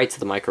 before we write to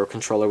the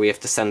microcontroller, we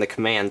have to send the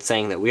command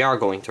saying that we are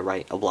going to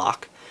write a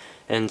block.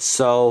 And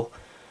so,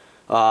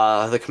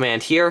 the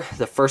command here,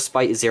 the first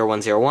byte is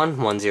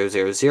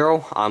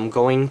 01011000. I'm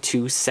going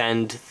to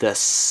send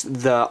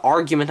the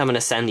argument I'm going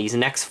to send, these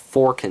next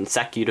 4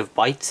 consecutive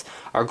bytes,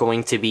 are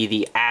going to be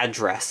the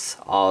address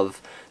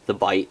of the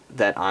byte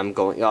that I'm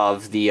going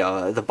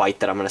the byte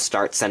that I'm going to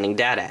start sending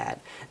data at.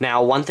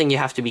 Now, one thing you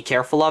have to be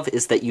careful of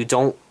is that you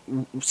don't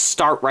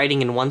start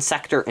writing in one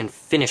sector and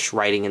finish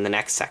writing in the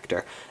next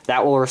sector.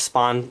 That will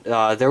respond.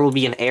 There will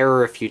be an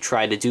error if you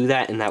try to do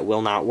that, and that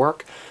will not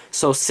work.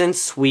 So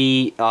since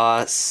we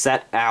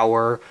set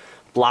our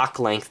block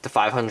length to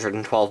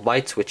 512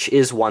 bytes, which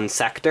is one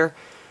sector,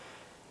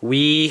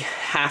 we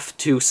have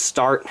to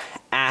start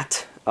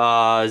at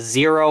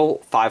 0,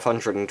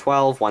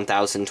 512,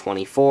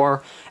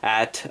 1024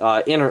 at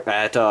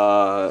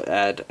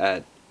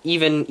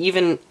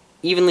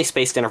evenly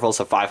spaced intervals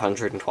of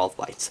 512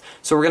 bytes.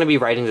 So we're going to be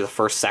writing to the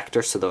first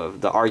sector, so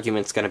the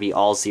argument's going to be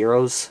all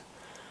zeros.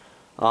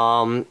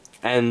 And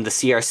the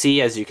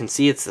CRC, as you can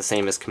see, it's the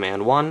same as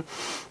command 1.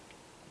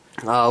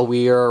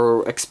 We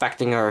are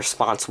expecting a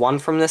response 1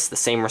 from this, the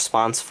same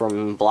response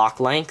from block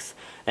length,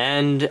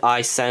 and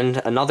I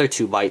send another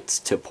 2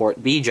 bytes to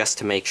port B just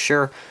to make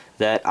sure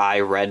that I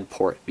read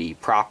port B,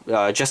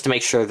 just to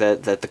make sure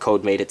that the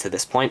code made it to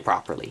this point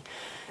properly.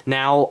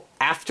 Now,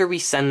 after we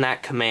send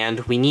that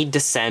command, we need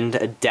to send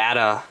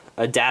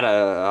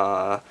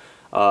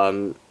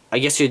I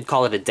guess you'd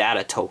call it a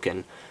data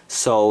token,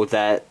 so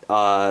that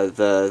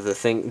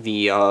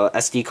the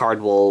SD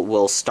card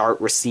will start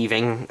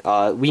receiving.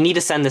 We need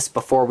to send this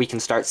before we can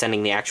start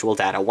sending the actual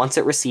data. Once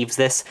it receives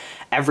this,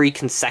 every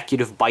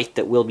consecutive byte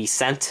that will be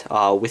sent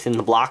within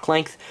the block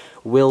length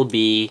will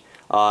be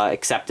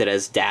accepted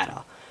as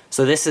data.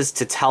 So this is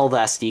to tell the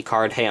SD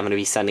card, hey, I'm going to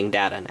be sending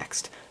data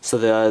next. So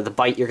the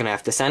byte you're going to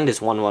have to send is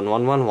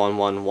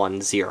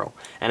 11111110.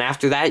 And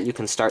after that, you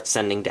can start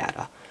sending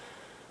data.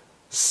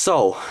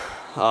 So,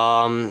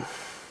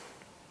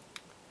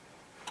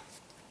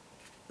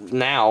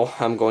 now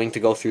I'm going to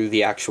go through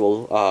the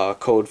actual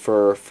code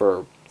for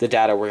the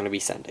data we're going to be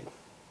sending.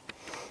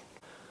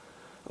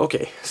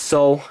 Okay,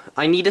 so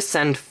I need to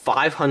send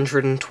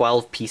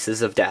 512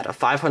 pieces of data,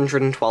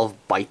 512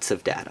 bytes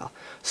of data.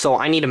 So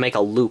I need to make a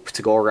loop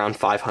to go around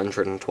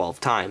 512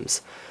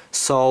 times.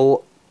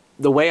 So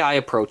the way I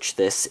approach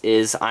this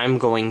is I'm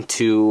going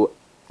to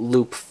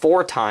loop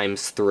 4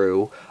 times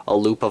through a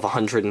loop of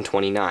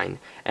 129.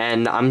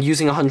 And I'm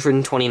using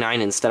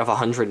 129 instead of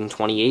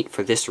 128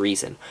 for this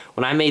reason.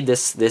 When I made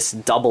this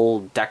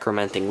double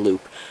decrementing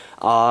loop,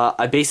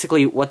 I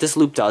basically, what this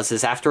loop does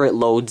is after it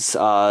loads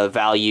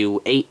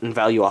value 8 and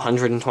value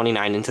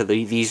 129 into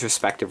these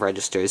respective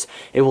registers,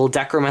 it will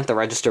decrement the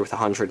register with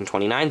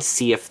 129,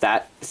 see if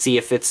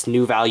its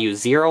new value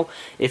is 0.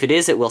 If it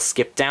is, it will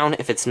skip down.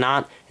 If it's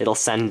not, it'll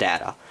send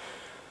data.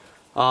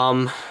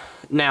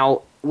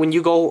 Now, when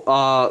you go,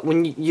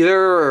 there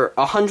are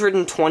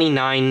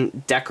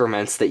 129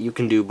 decrements that you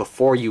can do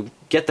before you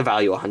get the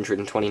value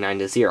 129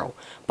 to 0.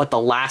 But the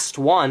last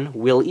one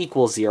will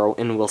equal 0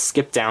 and will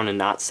skip down and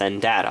not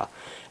send data.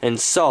 And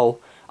so,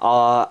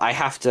 I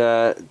have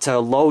to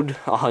load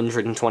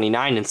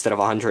 129 instead of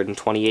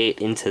 128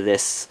 into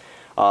this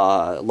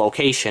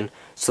location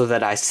so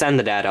that I send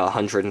the data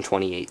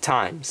 128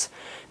 times.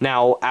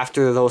 Now,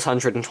 after those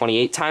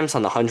 128 times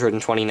on the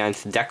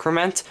 129th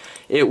decrement,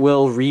 it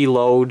will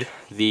reload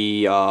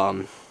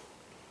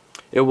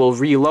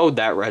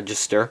that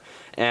register,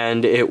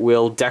 and it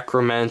will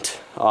decrement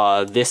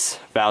this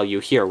value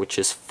here, which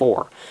is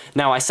 4.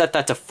 Now, I set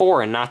that to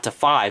 4 and not to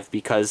 5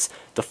 because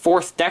the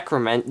 4th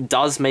decrement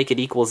does make it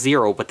equal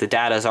 0, but the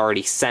data is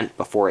already sent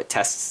before it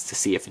tests to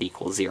see if it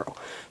equals 0.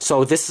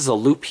 So this is a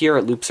loop here.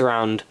 It loops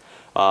around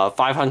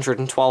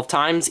 512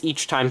 times.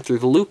 Each time through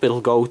the loop, it'll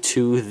go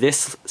to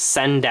this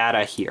send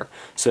data here.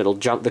 So it'll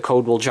jump. The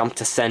code will jump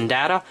to send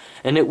data,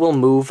 and it will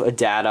move a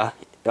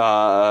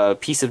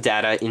piece of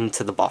data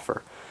into the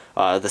buffer,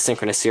 the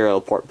synchronous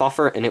serial port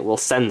buffer, and it will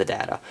send the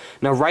data.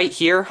 Now, right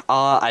here,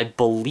 I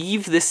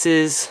believe this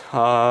is.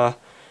 I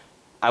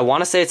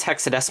want to say it's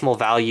hexadecimal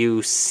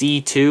value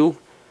C2.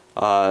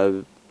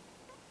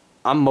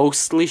 I'm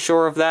mostly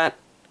sure of that,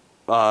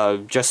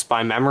 just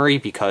by memory,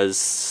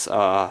 because,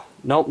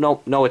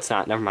 no, it's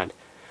not, never mind.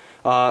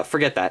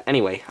 Forget that.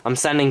 Anyway, I'm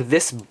sending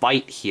this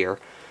byte here.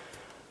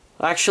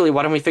 Actually,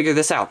 why don't we figure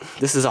this out?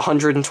 This is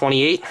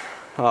 128,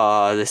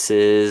 this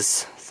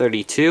is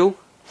 32.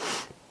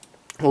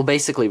 Well,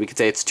 basically, we could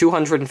say it's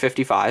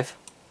 255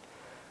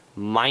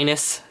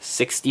 minus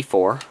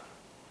 64.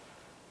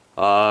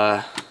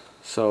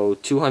 So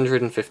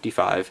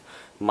 255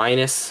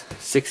 minus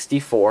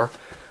 64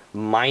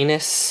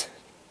 minus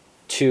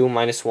 2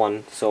 minus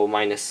 1, so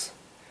minus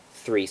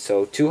 3.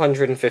 So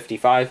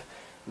 255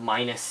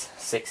 minus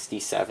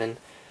 67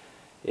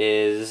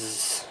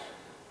 is...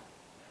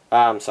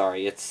 I'm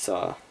sorry, it's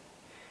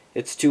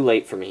too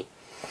late for me.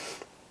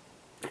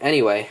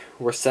 Anyway,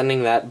 we're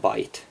sending that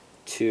byte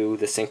to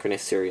the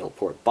synchronous serial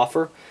port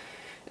buffer,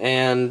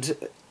 and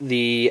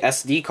the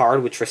SD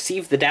card, which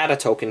received the data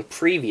token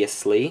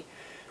previously,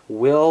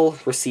 will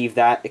receive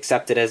that,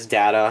 accept it as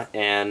data,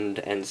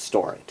 and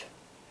store it.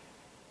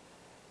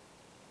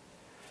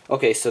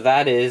 Okay, so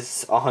that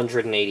is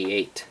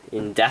 188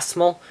 in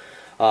decimal.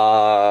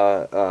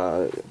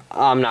 I'm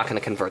not going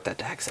to convert that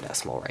to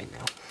hexadecimal right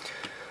now.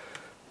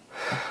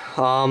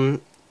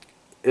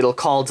 It'll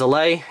call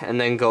delay and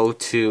then go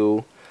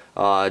to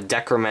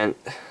decrement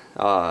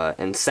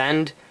and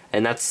send,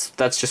 and that's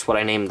just what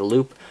I named the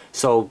loop.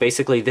 So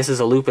basically, this is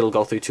a loop. It'll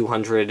go through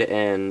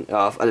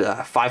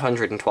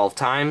 512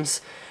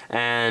 times,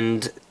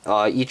 and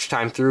each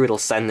time through, it'll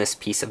send this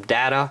piece of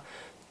data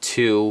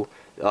to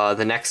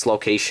the next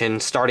location,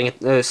 starting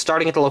at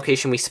the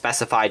location we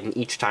specified, and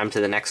each time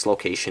to the next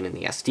location in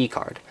the SD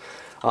card.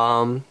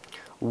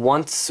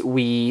 Once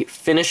we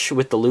finish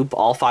with the loop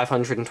all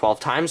 512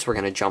 times, we're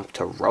going to jump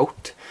to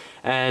rote,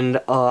 and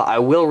I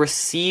will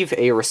receive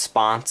a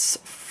response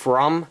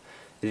from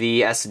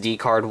the SD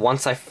card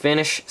once I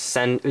finish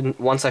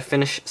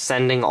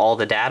sending all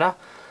the data,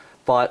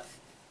 but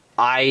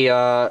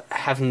I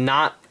have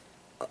not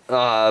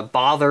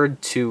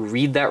bothered to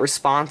read that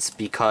response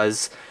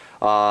because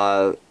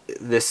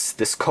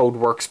this code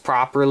works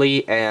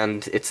properly,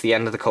 and it's the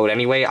end of the code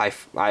anyway. I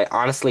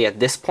honestly, at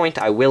this point,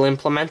 I will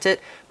implement it,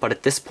 but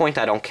at this point,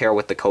 I don't care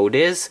what the code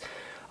is.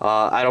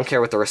 I don't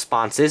care what the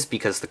response is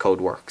because the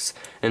code works.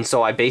 And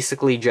so I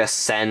basically just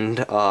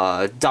send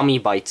dummy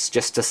bytes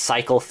just to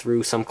cycle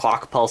through some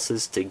clock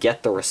pulses to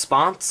get the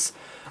response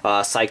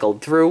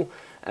cycled through,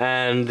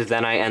 and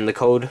then I end the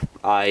code.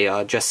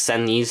 I just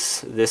send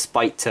this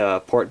byte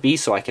to port B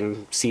so I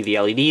can see the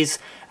LEDs,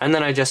 and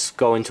then I just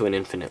go into an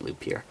infinite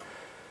loop here.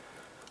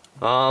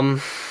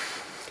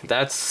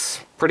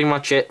 That's pretty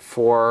much it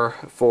for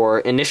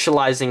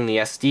initializing the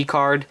SD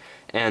card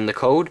and the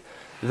code.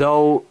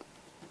 Though,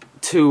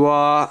 to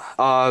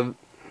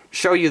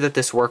show you that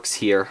this works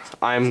here,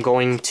 I'm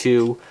going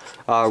to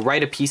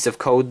write a piece of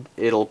code.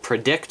 It'll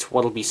predict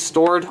what'll be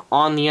stored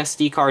on the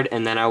SD card,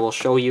 and then I will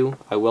show you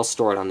I will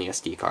store it on the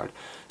SD card.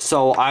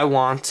 So I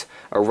want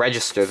a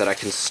register that I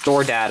can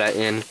store data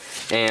in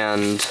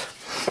and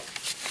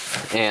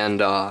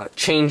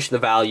change the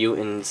value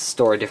and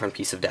store a different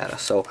piece of data.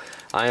 So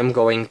I am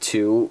going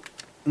to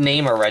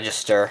name a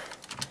register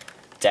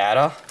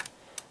data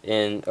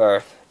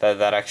or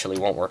that actually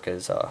won't work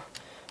as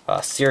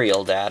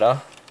serial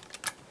data,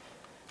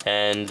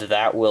 and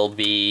that will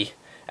be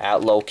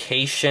at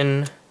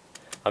location.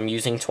 I'm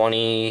using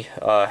 20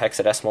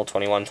 hexadecimal,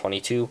 21,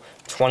 22,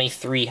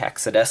 23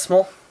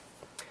 hexadecimal.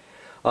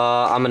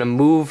 I'm going to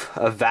move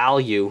a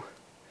value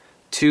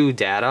to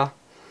data,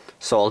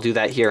 so I'll do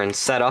that here in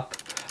setup.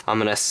 I'm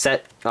going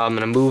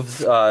to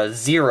move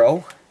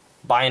 0,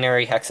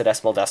 binary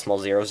hexadecimal decimal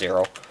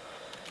 00,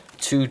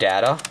 to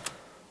data.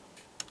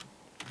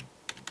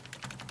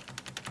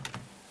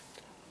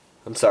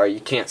 I'm sorry, you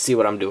can't see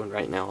what I'm doing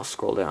right now. I'll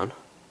scroll down.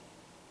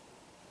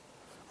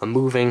 I'm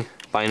moving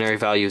binary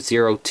value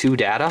 0 to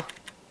data.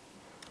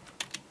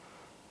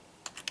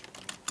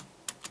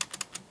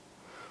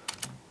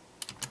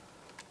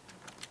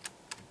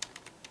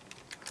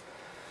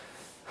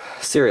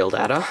 Serial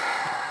data.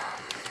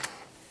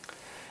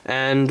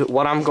 And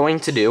what I'm going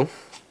to do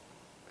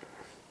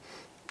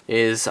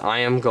is I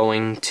am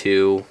going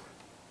to,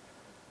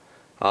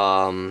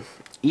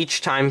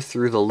 each time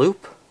through the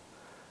loop,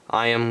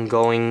 I am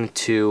going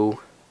to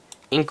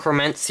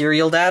increment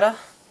serial data.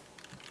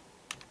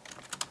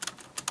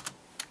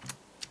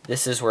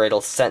 This is where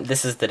it'll send,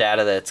 this is the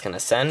data that it's going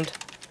to send.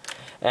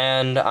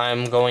 And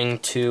I'm going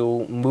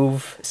to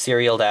move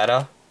serial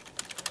data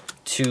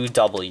to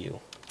W.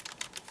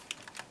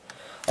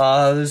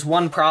 There's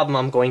one problem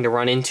I'm going to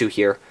run into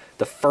here.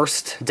 The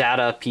first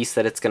data piece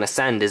that it's going to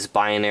send is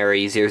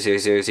binary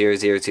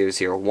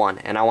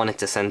 00000001, and I want it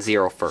to send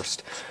 0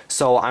 first.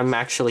 So I'm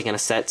actually going to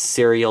set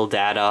serial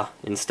data,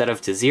 instead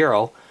of to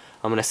 0,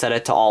 I'm going to set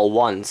it to all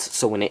 1s.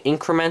 So when it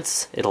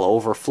increments, it'll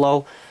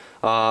overflow,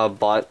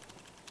 but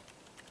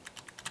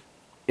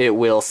it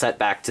will set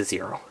back to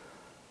 0.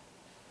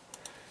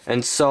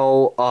 And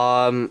so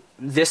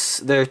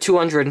there are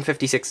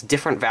 256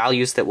 different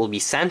values that will be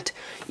sent.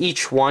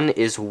 Each one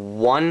is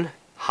one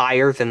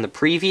higher than the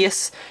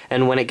previous,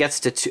 and when it gets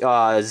to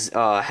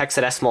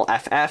hexadecimal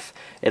FF,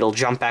 it'll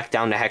jump back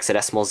down to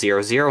hexadecimal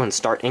 00 and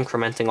start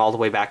incrementing all the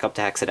way back up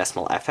to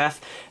hexadecimal FF,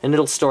 and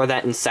it'll store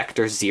that in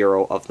sector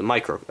 0 of the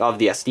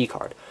SD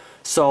card.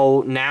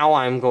 So now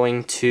I'm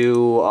going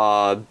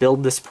to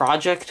build this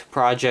project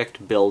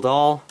build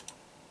all.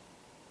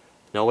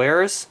 No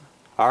errors?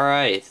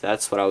 Alright,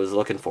 that's what I was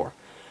looking for.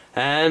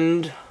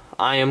 And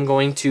I am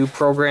going to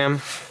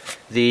program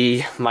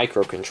the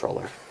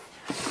microcontroller.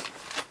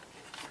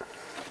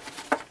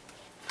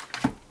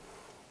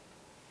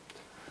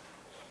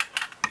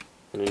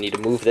 I'm going to need to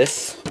move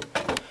this,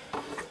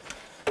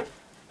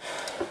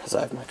 because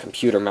I have my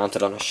computer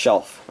mounted on a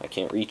shelf. I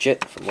can't reach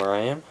it from where I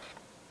am.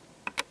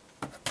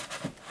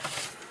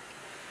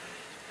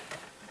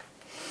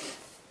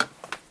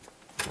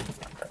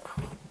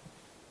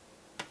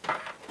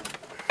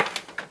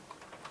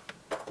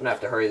 I'm gonna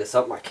have to hurry this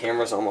up. My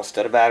camera's almost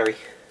out of battery.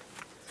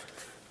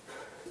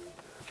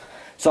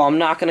 So I'm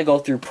not gonna go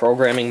through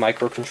programming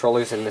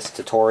microcontrollers in this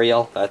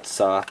tutorial.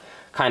 That's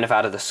kind of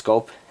out of the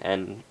scope,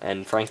 and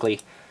frankly,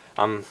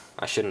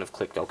 I shouldn't have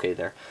clicked OK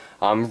there.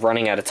 I'm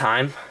running out of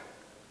time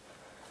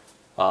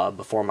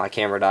before my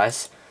camera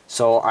dies.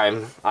 So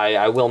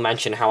I will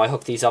mention how I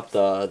hook these up.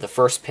 The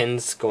first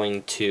pin's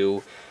going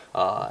to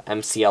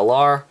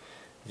MCLR.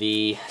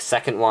 The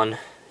second one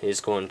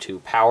is going to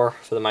power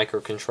for the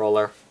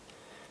microcontroller.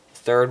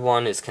 Third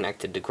one is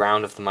connected to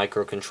ground of the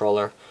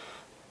microcontroller.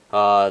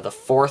 The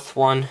fourth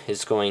one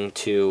is going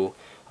to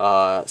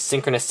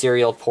synchronous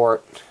serial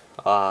port.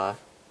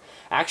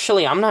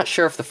 Actually, I'm not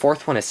sure if the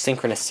fourth one is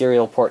synchronous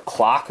serial port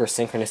clock or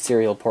synchronous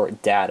serial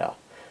port data.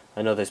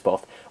 I know there's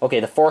both. Okay,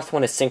 the fourth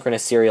one is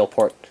synchronous serial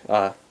port.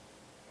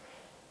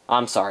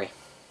 I'm sorry.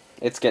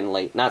 It's getting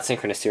late. Not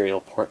synchronous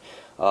serial port.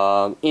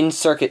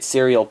 In-circuit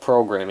serial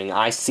programming,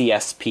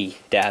 ICSP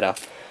data.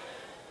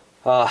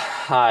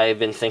 I've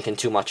been thinking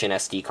too much in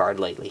SD card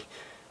lately.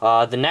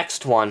 The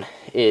next one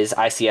is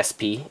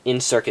ICSP,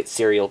 in-circuit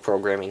serial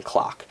programming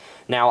clock.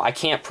 Now, I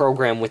can't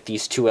program with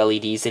these two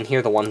LEDs in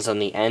here, the ones on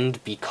the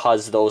end,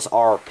 because those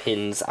are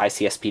pins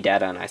ICSP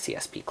data and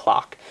ICSP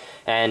clock.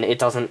 And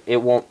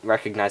it won't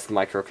recognize the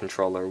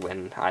microcontroller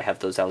when I have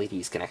those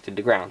LEDs connected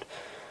to ground.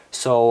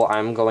 So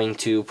I'm going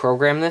to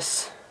program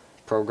this.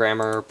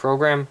 Programmer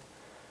program.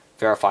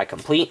 Verify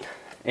complete.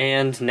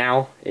 And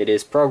now it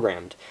is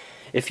programmed.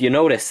 If you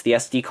notice, the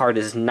SD card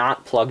is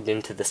not plugged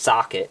into the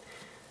socket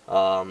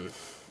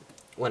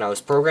when I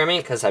was programming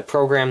it, because I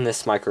programmed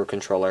this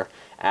microcontroller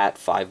at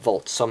 5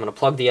 volts. So I'm going to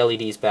plug the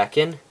LEDs back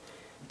in,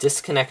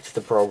 disconnect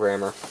the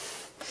programmer,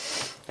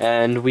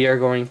 and we are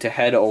going to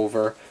head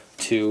over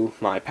to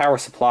my power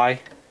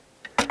supply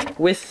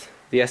with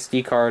the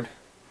SD card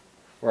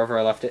wherever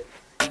I left it.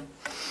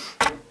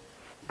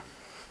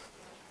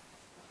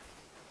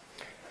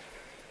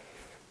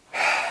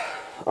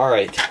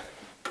 Alright.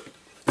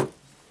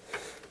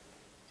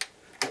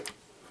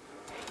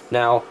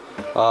 Now,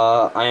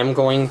 I am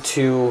going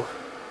to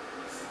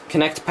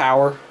connect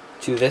power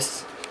to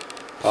this.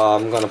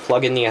 I'm going to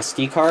plug in the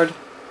SD card,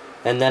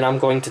 and then I'm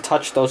going to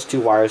touch those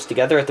two wires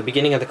together. At the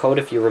beginning of the code,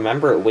 if you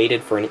remember, it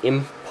waited for an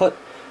input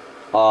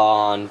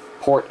on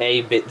port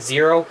A bit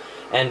 0,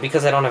 and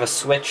because I don't have a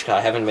switch,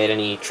 I haven't made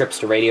any trips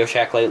to Radio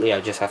Shack lately,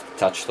 I just have to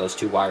touch those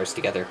two wires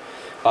together.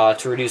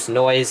 To reduce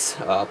noise,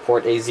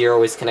 port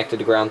A0 is connected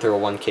to ground through a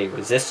 1K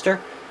resistor.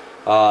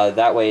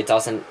 That way it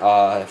doesn't,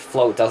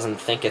 float doesn't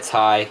think it's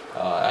high.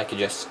 I could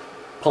just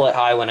pull it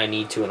high when I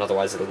need to, and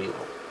otherwise it'll be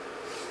low.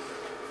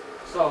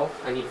 So,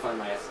 I need to find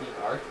my SD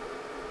card.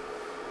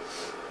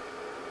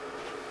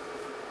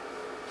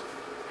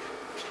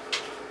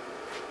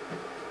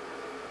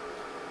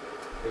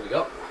 Here we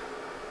go.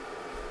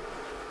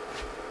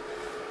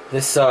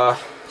 This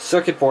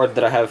circuit board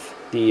that I have,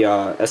 the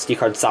SD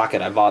card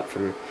socket I bought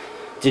from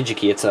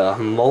DigiKey, it's a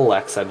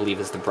Molex, I believe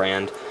is the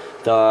brand.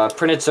 The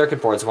printed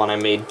circuit board is one I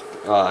made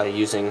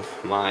using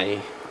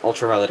my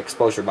ultraviolet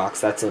exposure box.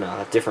 That's in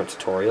a different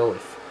tutorial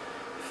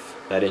if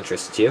that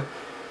interests you.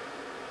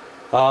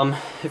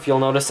 If you'll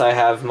notice, I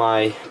have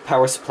my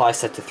power supply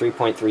set to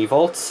 3.3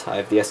 volts. I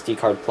have the SD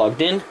card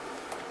plugged in,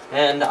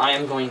 and I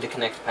am going to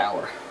connect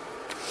power.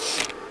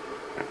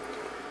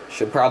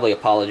 Should probably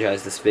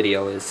apologize, this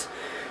video is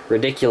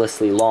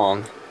ridiculously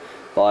long,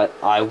 but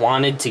I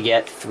wanted to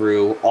get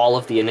through all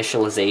of the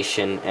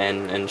initialization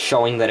and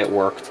showing that it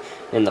worked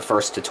in the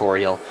first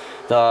tutorial.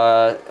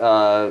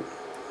 The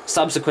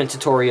subsequent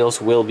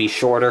tutorials will be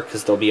shorter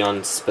because they'll be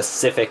on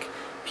specific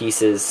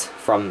pieces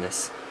from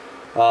this.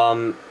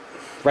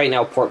 Right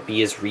now port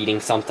B is reading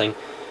something.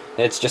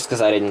 It's just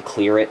because I didn't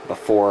clear it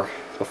before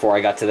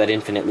I got to that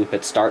infinite loop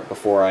at start,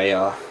 before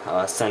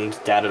I send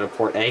data to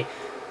port A.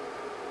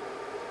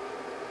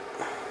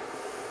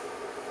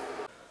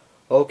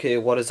 Okay,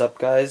 what is up,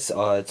 guys?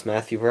 It's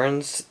Matthew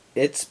Burns.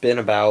 It's been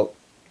about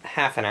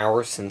half an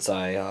hour since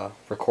I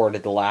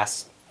recorded the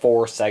last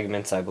 4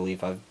 segments. I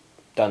believe I've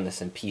done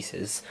this in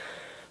pieces.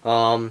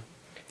 And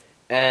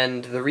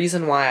the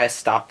reason why I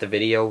stopped the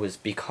video was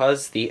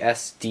because the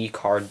SD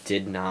card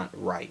did not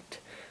write.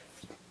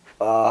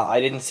 I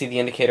didn't see the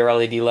indicator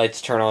LED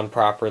lights turn on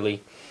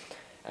properly,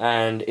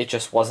 and it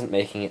just wasn't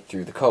making it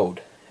through the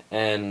code.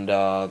 And,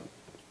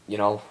 you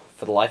know,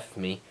 for the life of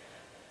me,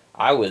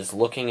 I was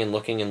looking and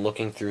looking and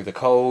looking through the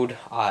code.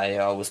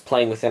 I was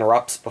playing with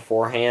interrupts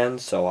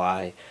beforehand, so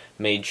I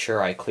made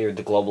sure I cleared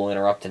the global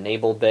interrupt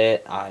enable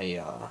bit.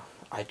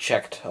 I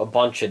checked a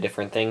bunch of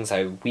different things.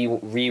 We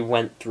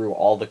re-went through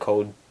all the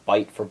code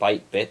byte for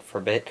byte, bit for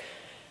bit,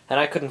 and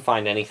I couldn't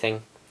find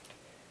anything.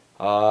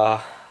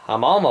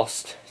 I'm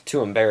almost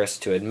too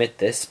embarrassed to admit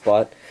this,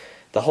 but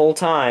the whole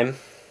time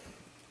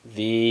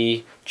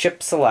the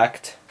chip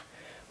select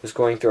was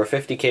going through a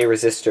 50K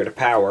resistor to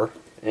power,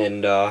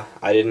 and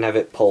I didn't have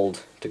it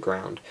pulled to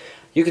ground.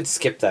 You could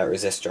skip that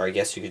resistor, I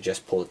guess you could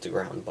just pull it to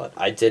ground, but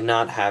I did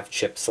not have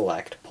chip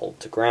select pulled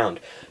to ground.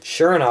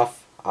 Sure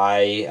enough,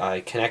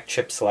 I connect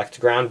chip select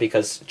to ground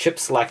because chip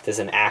select is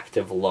an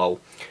active low.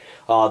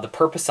 The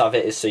purpose of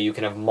it is so you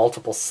can have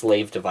multiple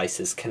slave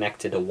devices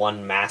connected to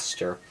one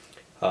master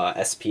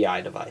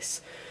SPI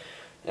device.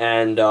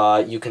 And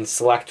you can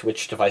select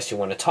which device you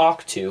want to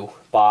talk to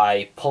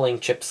by pulling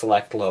chip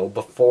select low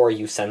before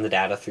you send the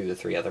data through the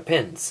 3 other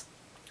pins.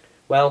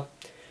 Well,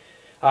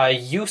 I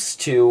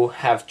used to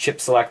have chip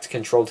select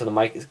controlled to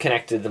the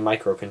connected to the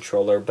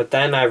microcontroller, but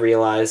then I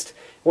realized it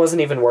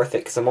wasn't even worth it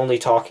because I'm only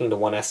talking to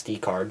one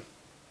SD card.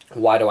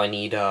 Why do I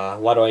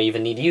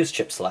even need to use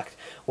chip select?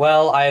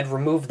 Well, I had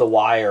removed the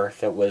wire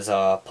that was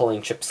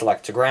pulling chip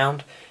select to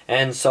ground,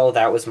 and so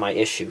that was my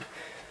issue.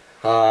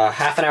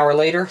 Half an hour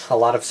later, a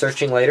lot of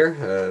searching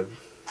later,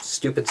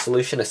 stupid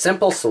solution, a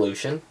simple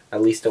solution,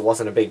 at least it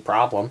wasn't a big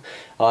problem.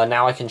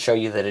 Now I can show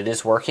you that it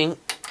is working.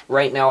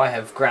 Right now I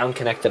have ground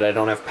connected, I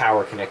don't have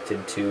power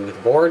connected to the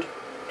board.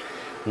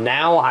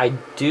 Now I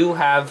do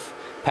have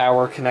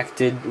power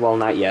connected, well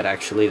not yet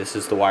actually, this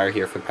is the wire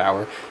here for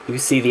power. You can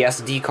see the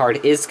SD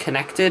card is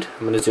connected.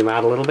 I'm going to zoom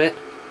out a little bit.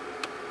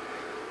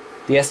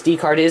 The SD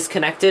card is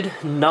connected.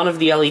 None of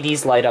the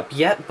LEDs light up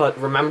yet, but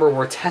remember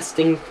we're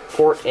testing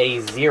port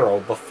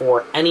A0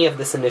 before any of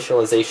this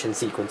initialization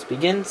sequence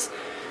begins.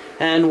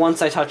 And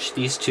once I touch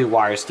these 2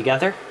 wires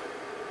together,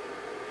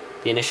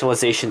 the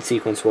initialization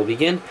sequence will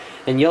begin,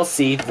 and you'll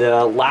see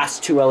the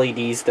last 2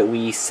 LEDs that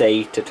we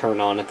say to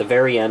turn on. At the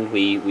very end,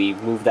 we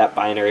move that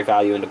binary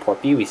value into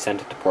port B, we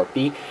send it to port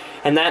B,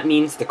 and that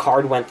means the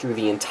card went through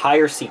the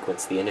entire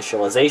sequence, the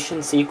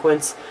initialization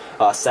sequence,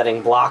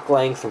 setting block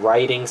length,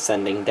 writing,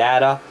 sending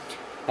data,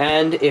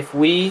 and if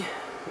we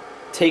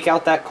take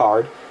out that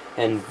card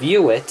and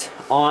view it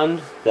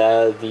on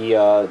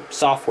the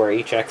software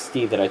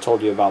HXD that I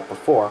told you about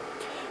before,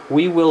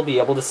 we will be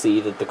able to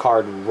see that the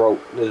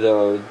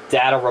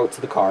data wrote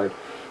to the card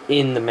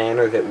in the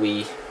manner that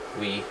we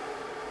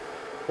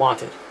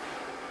wanted.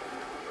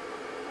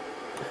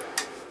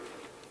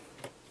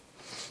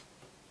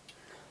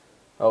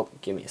 Oh,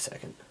 give me a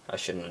second. I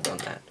shouldn't have done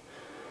that.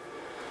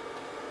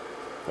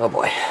 Oh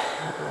boy.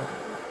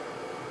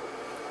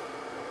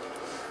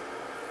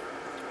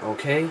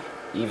 Okay,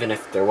 even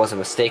if there was a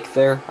mistake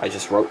there, I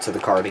just wrote to the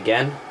card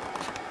again.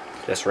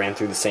 Just ran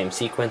through the same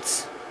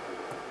sequence.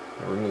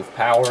 Remove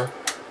power,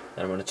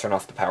 then I'm going to turn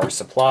off the power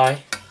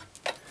supply.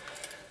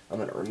 I'm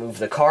going to remove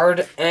the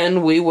card,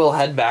 and we will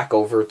head back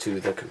over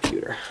to the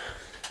computer.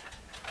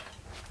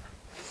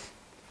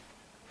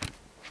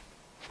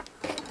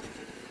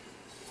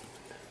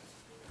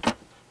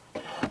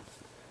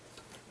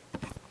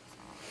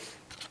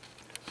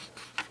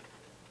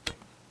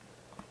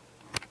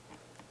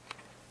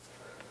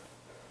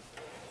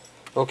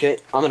 Okay,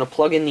 I'm going to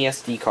plug in the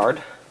SD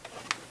card.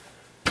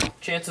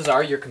 Chances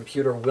are your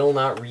computer will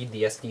not read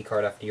the SD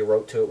card after you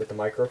wrote to it with the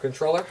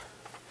microcontroller,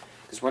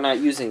 because we're not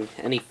using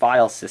any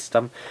file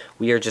system.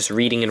 We are just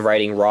reading and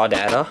writing raw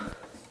data.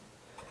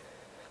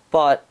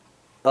 But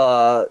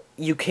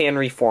you can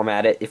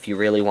reformat it if you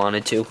really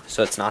wanted to,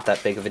 so it's not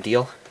that big of a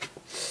deal.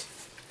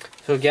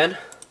 So again,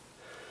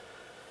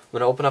 I'm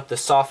going to open up the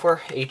software,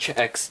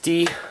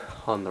 HXD,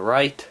 on the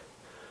right.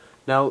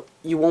 Now,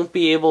 you won't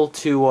be able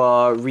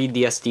to read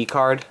the SD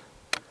card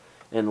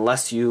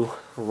unless you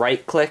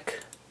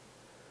right-click,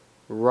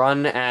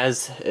 Run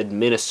as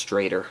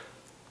administrator.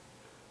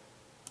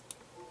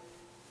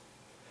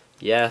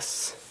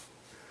 Yes.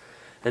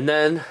 And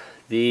then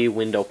the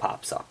window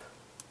pops up.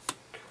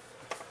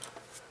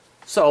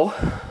 So,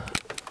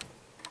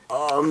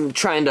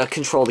 trying to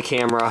control the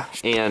camera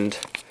and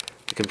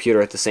the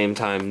computer at the same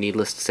time,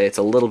 needless to say, it's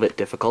a little bit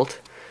difficult.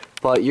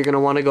 But you're going to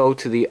want to go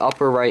to the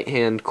upper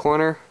right-hand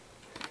corner.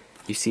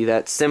 You see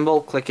that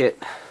symbol, click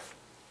it.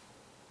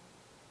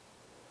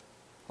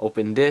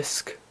 Open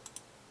disk.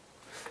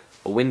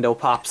 A window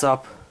pops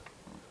up.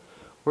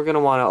 We're going to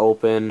want to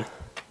open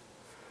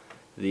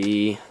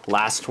the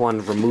last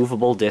one,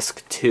 removable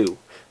disk 2,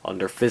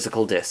 under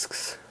physical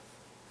disks.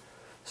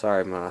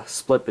 Sorry, I'm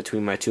split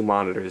between my 2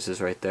 monitors is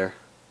right there.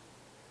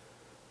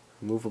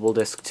 Removable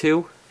disk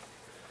 2.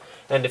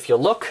 And if you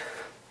look,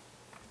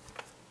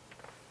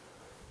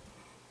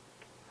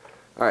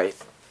 alright,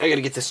 I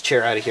gotta get this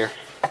chair out of here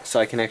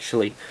so I can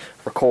actually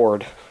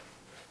record.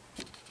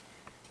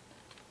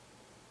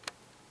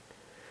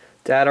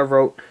 Data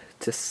wrote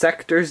to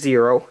sector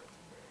 0.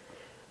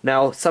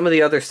 Now, some of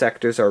the other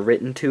sectors are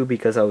written to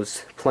because I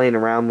was playing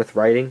around with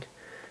writing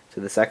to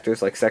the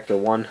sectors, like sector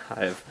 1.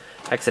 I have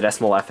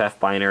hexadecimal FF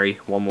binary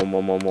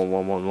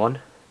 11111111.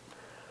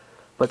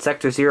 But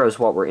sector 0 is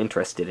what we're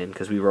interested in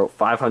because we wrote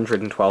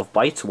 512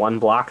 bytes, one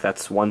block,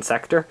 that's one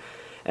sector,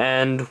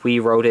 and we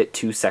wrote it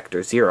to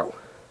sector 0.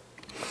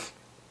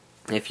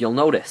 If you'll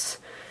notice,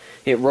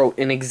 it wrote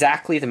in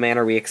exactly the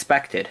manner we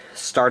expected.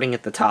 Starting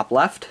at the top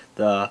left,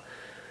 the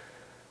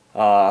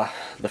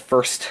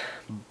first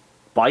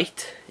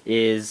byte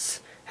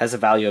has a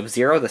value of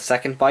 0, the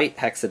second byte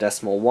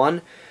hexadecimal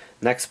 1,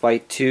 next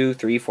byte 2,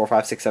 3, 4,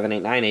 5, 6, 7,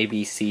 8, 9, A,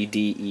 B, C,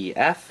 D, E,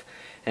 F,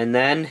 and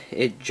then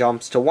it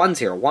jumps to 1,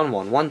 0, 1,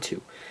 1, 1,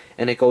 2,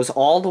 and it goes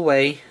all the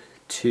way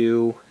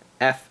to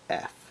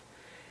FF.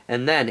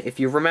 And then, if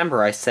you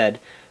remember, I said,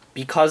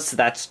 because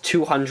that's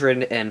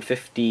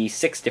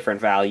 256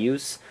 different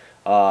values,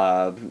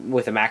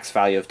 with a max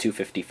value of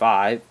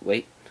 255,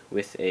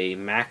 with a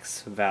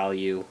max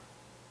value,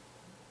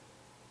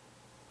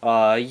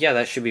 yeah,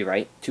 that should be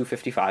right,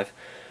 255,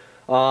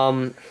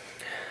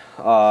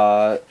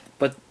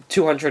 but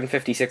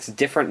 256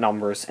 different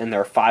numbers, and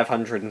there are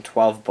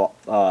 512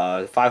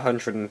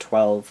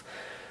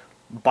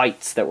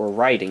 bytes that we're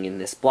writing in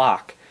this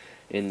block,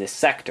 in this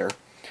sector.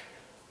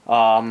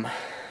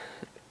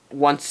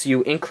 Once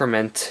you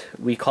increment,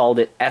 we called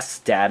it S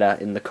data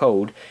in the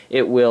code,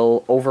 it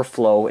will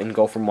overflow and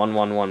go from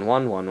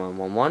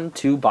 11111111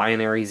 to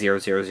binary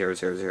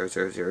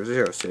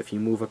 00000000. So if you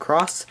move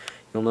across,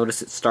 you'll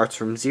notice it starts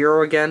from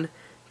 0 again,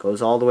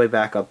 goes all the way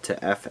back up to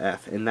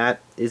FF, and that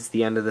is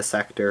the end of the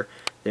sector.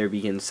 There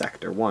begins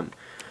sector 1.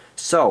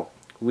 So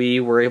we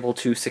were able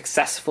to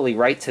successfully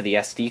write to the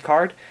SD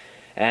card,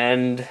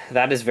 and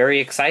that is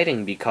very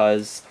exciting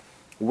because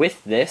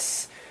with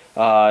this,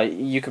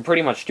 you can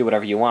pretty much do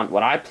whatever you want.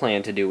 What I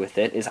plan to do with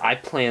it is I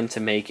plan to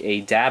make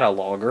a data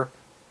logger.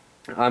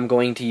 I'm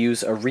going to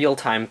use a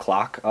real-time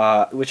clock,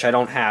 which I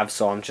don't have,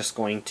 so I'm just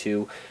going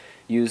to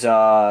use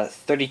a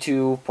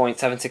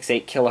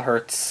 32.768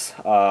 kilohertz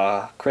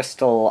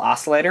crystal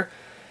oscillator,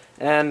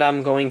 and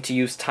I'm going to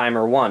use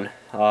timer 1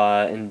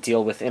 and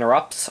deal with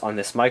interrupts on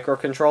this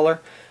microcontroller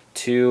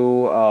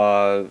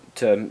to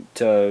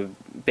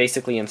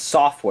basically in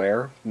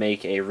software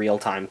make a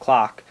real-time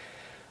clock.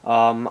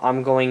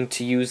 I'm going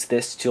to use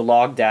this to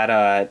log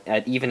data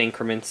at even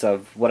increments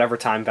of whatever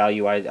time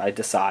value I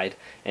decide,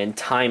 and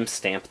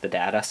timestamp the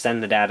data,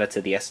 send the data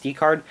to the SD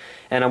card,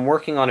 and I'm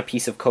working on a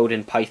piece of code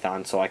in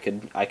Python so I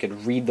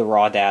could read the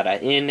raw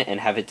data in and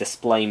have it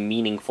display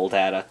meaningful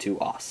data to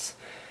us.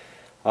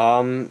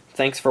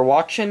 Thanks for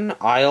watching.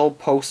 I'll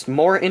post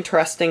more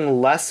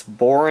interesting, less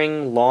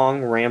boring,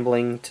 long,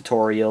 rambling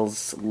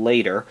tutorials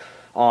later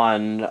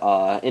on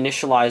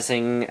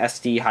initializing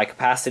SD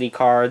high-capacity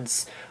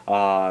cards,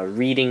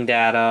 reading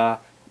data,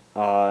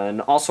 and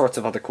all sorts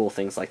of other cool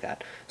things like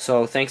that.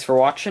 So thanks for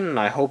watching, and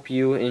I hope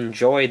you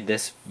enjoyed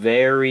this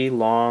very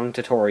long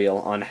tutorial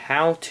on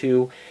how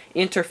to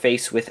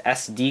interface with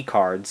SD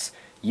cards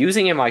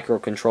using a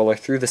microcontroller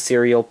through the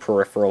Serial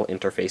Peripheral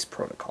Interface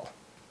Protocol.